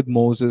spoke with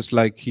Moses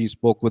like he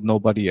spoke with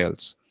nobody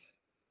else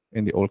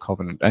in the old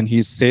covenant, and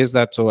he says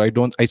that, so I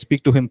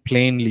speak to him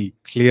plainly,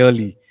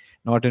 clearly,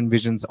 not in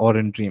visions or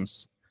in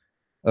dreams.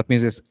 That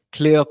means it's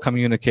clear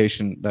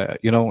communication,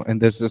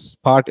 and there's this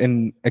part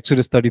in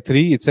Exodus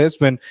 33. It says,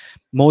 when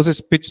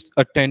Moses pitched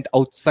a tent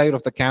outside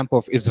of the camp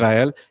of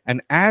Israel,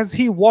 and as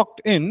he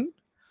walked in,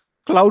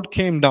 cloud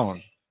came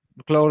down.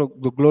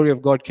 The glory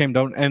of God came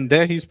down, and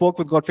there he spoke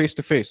with God face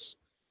to face.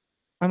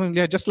 I mean,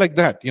 yeah, just like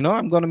that.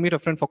 I'm going to meet a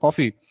friend for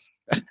coffee.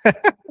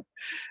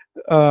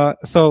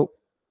 So,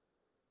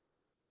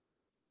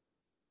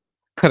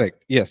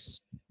 correct.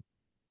 Yes.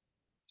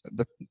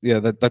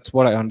 That's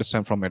what I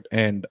understand from it.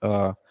 And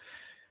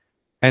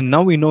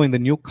now we know in the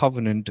new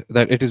covenant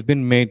that it has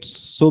been made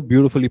so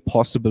beautifully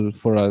possible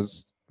for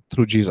us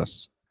through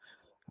Jesus.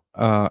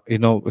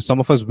 Some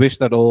of us wish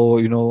that,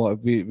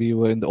 we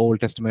were in the Old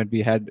Testament,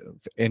 we had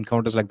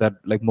encounters like that,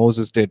 like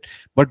Moses did,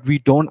 but we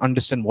don't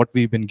understand what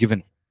we've been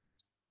given.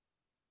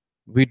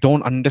 We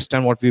don't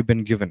understand what we've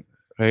been given,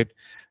 right?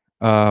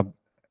 uh,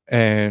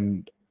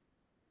 and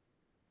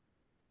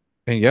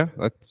and yeah,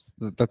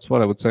 that's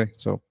what I would say.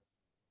 So,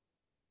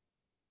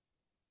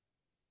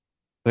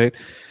 right.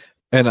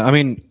 And I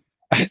mean,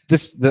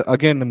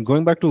 again, I'm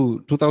going back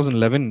to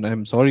 2011.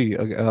 I'm sorry,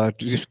 to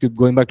just keep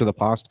going back to the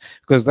past,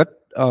 because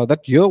that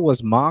year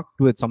was marked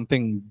with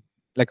something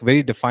like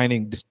very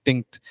defining,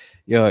 distinct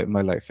year in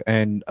my life.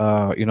 And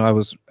I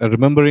was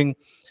remembering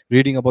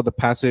reading about the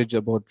passage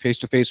about face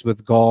to face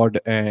with God,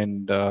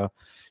 and I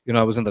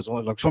was in the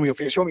zone, like, show me your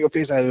face, show me your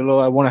face. I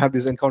want to have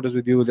these encounters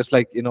with you, just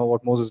like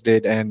what Moses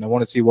did, and I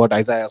want to see what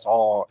Isaiah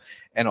saw,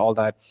 and all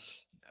that.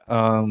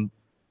 Um,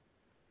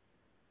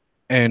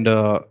 and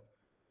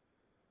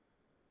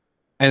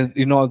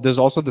there's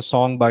also the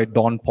song by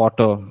Don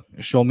Potter,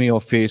 "Show Me Your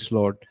Face,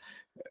 Lord."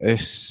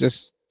 It's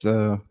just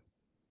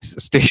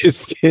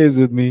stays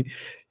with me,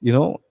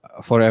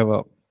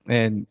 forever.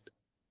 And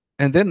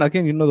then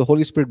again, the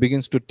Holy Spirit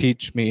begins to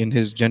teach me in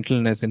His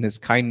gentleness, in His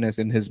kindness,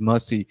 in His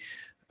mercy.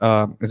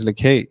 It's like,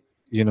 hey,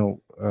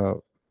 I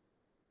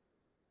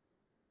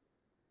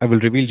will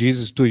reveal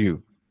Jesus to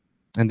you.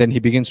 And then He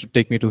begins to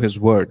take me to His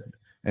Word,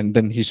 and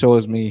then He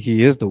shows me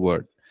He is the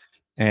Word.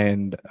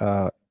 And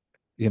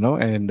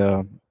and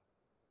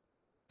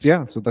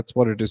yeah, so that's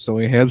what it is. So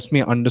it helps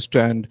me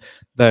understand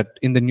that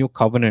in the new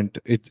covenant,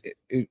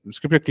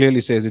 Scripture clearly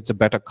says it's a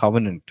better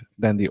covenant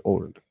than the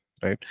old,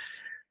 right?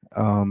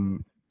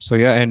 So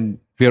yeah, and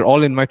we are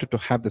all invited to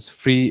have this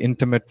free,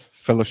 intimate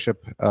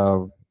fellowship,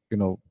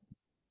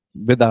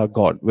 with our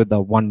God, with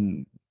the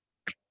one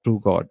true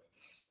God.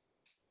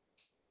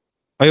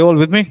 Are you all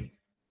with me?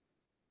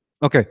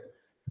 Okay,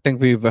 I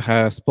think we've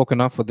spoken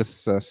enough for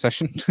this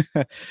session.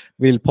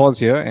 We'll pause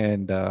here,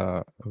 and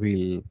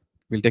we'll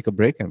take a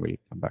break, and we'll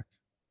come back.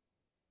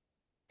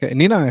 Okay,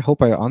 Nina, I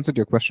hope I answered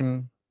your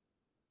question.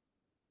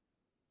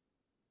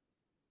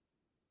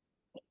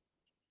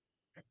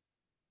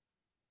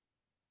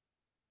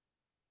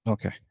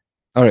 Okay.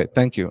 All right.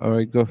 Thank you. All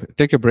right. Go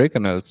take a break,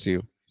 and I'll see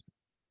you.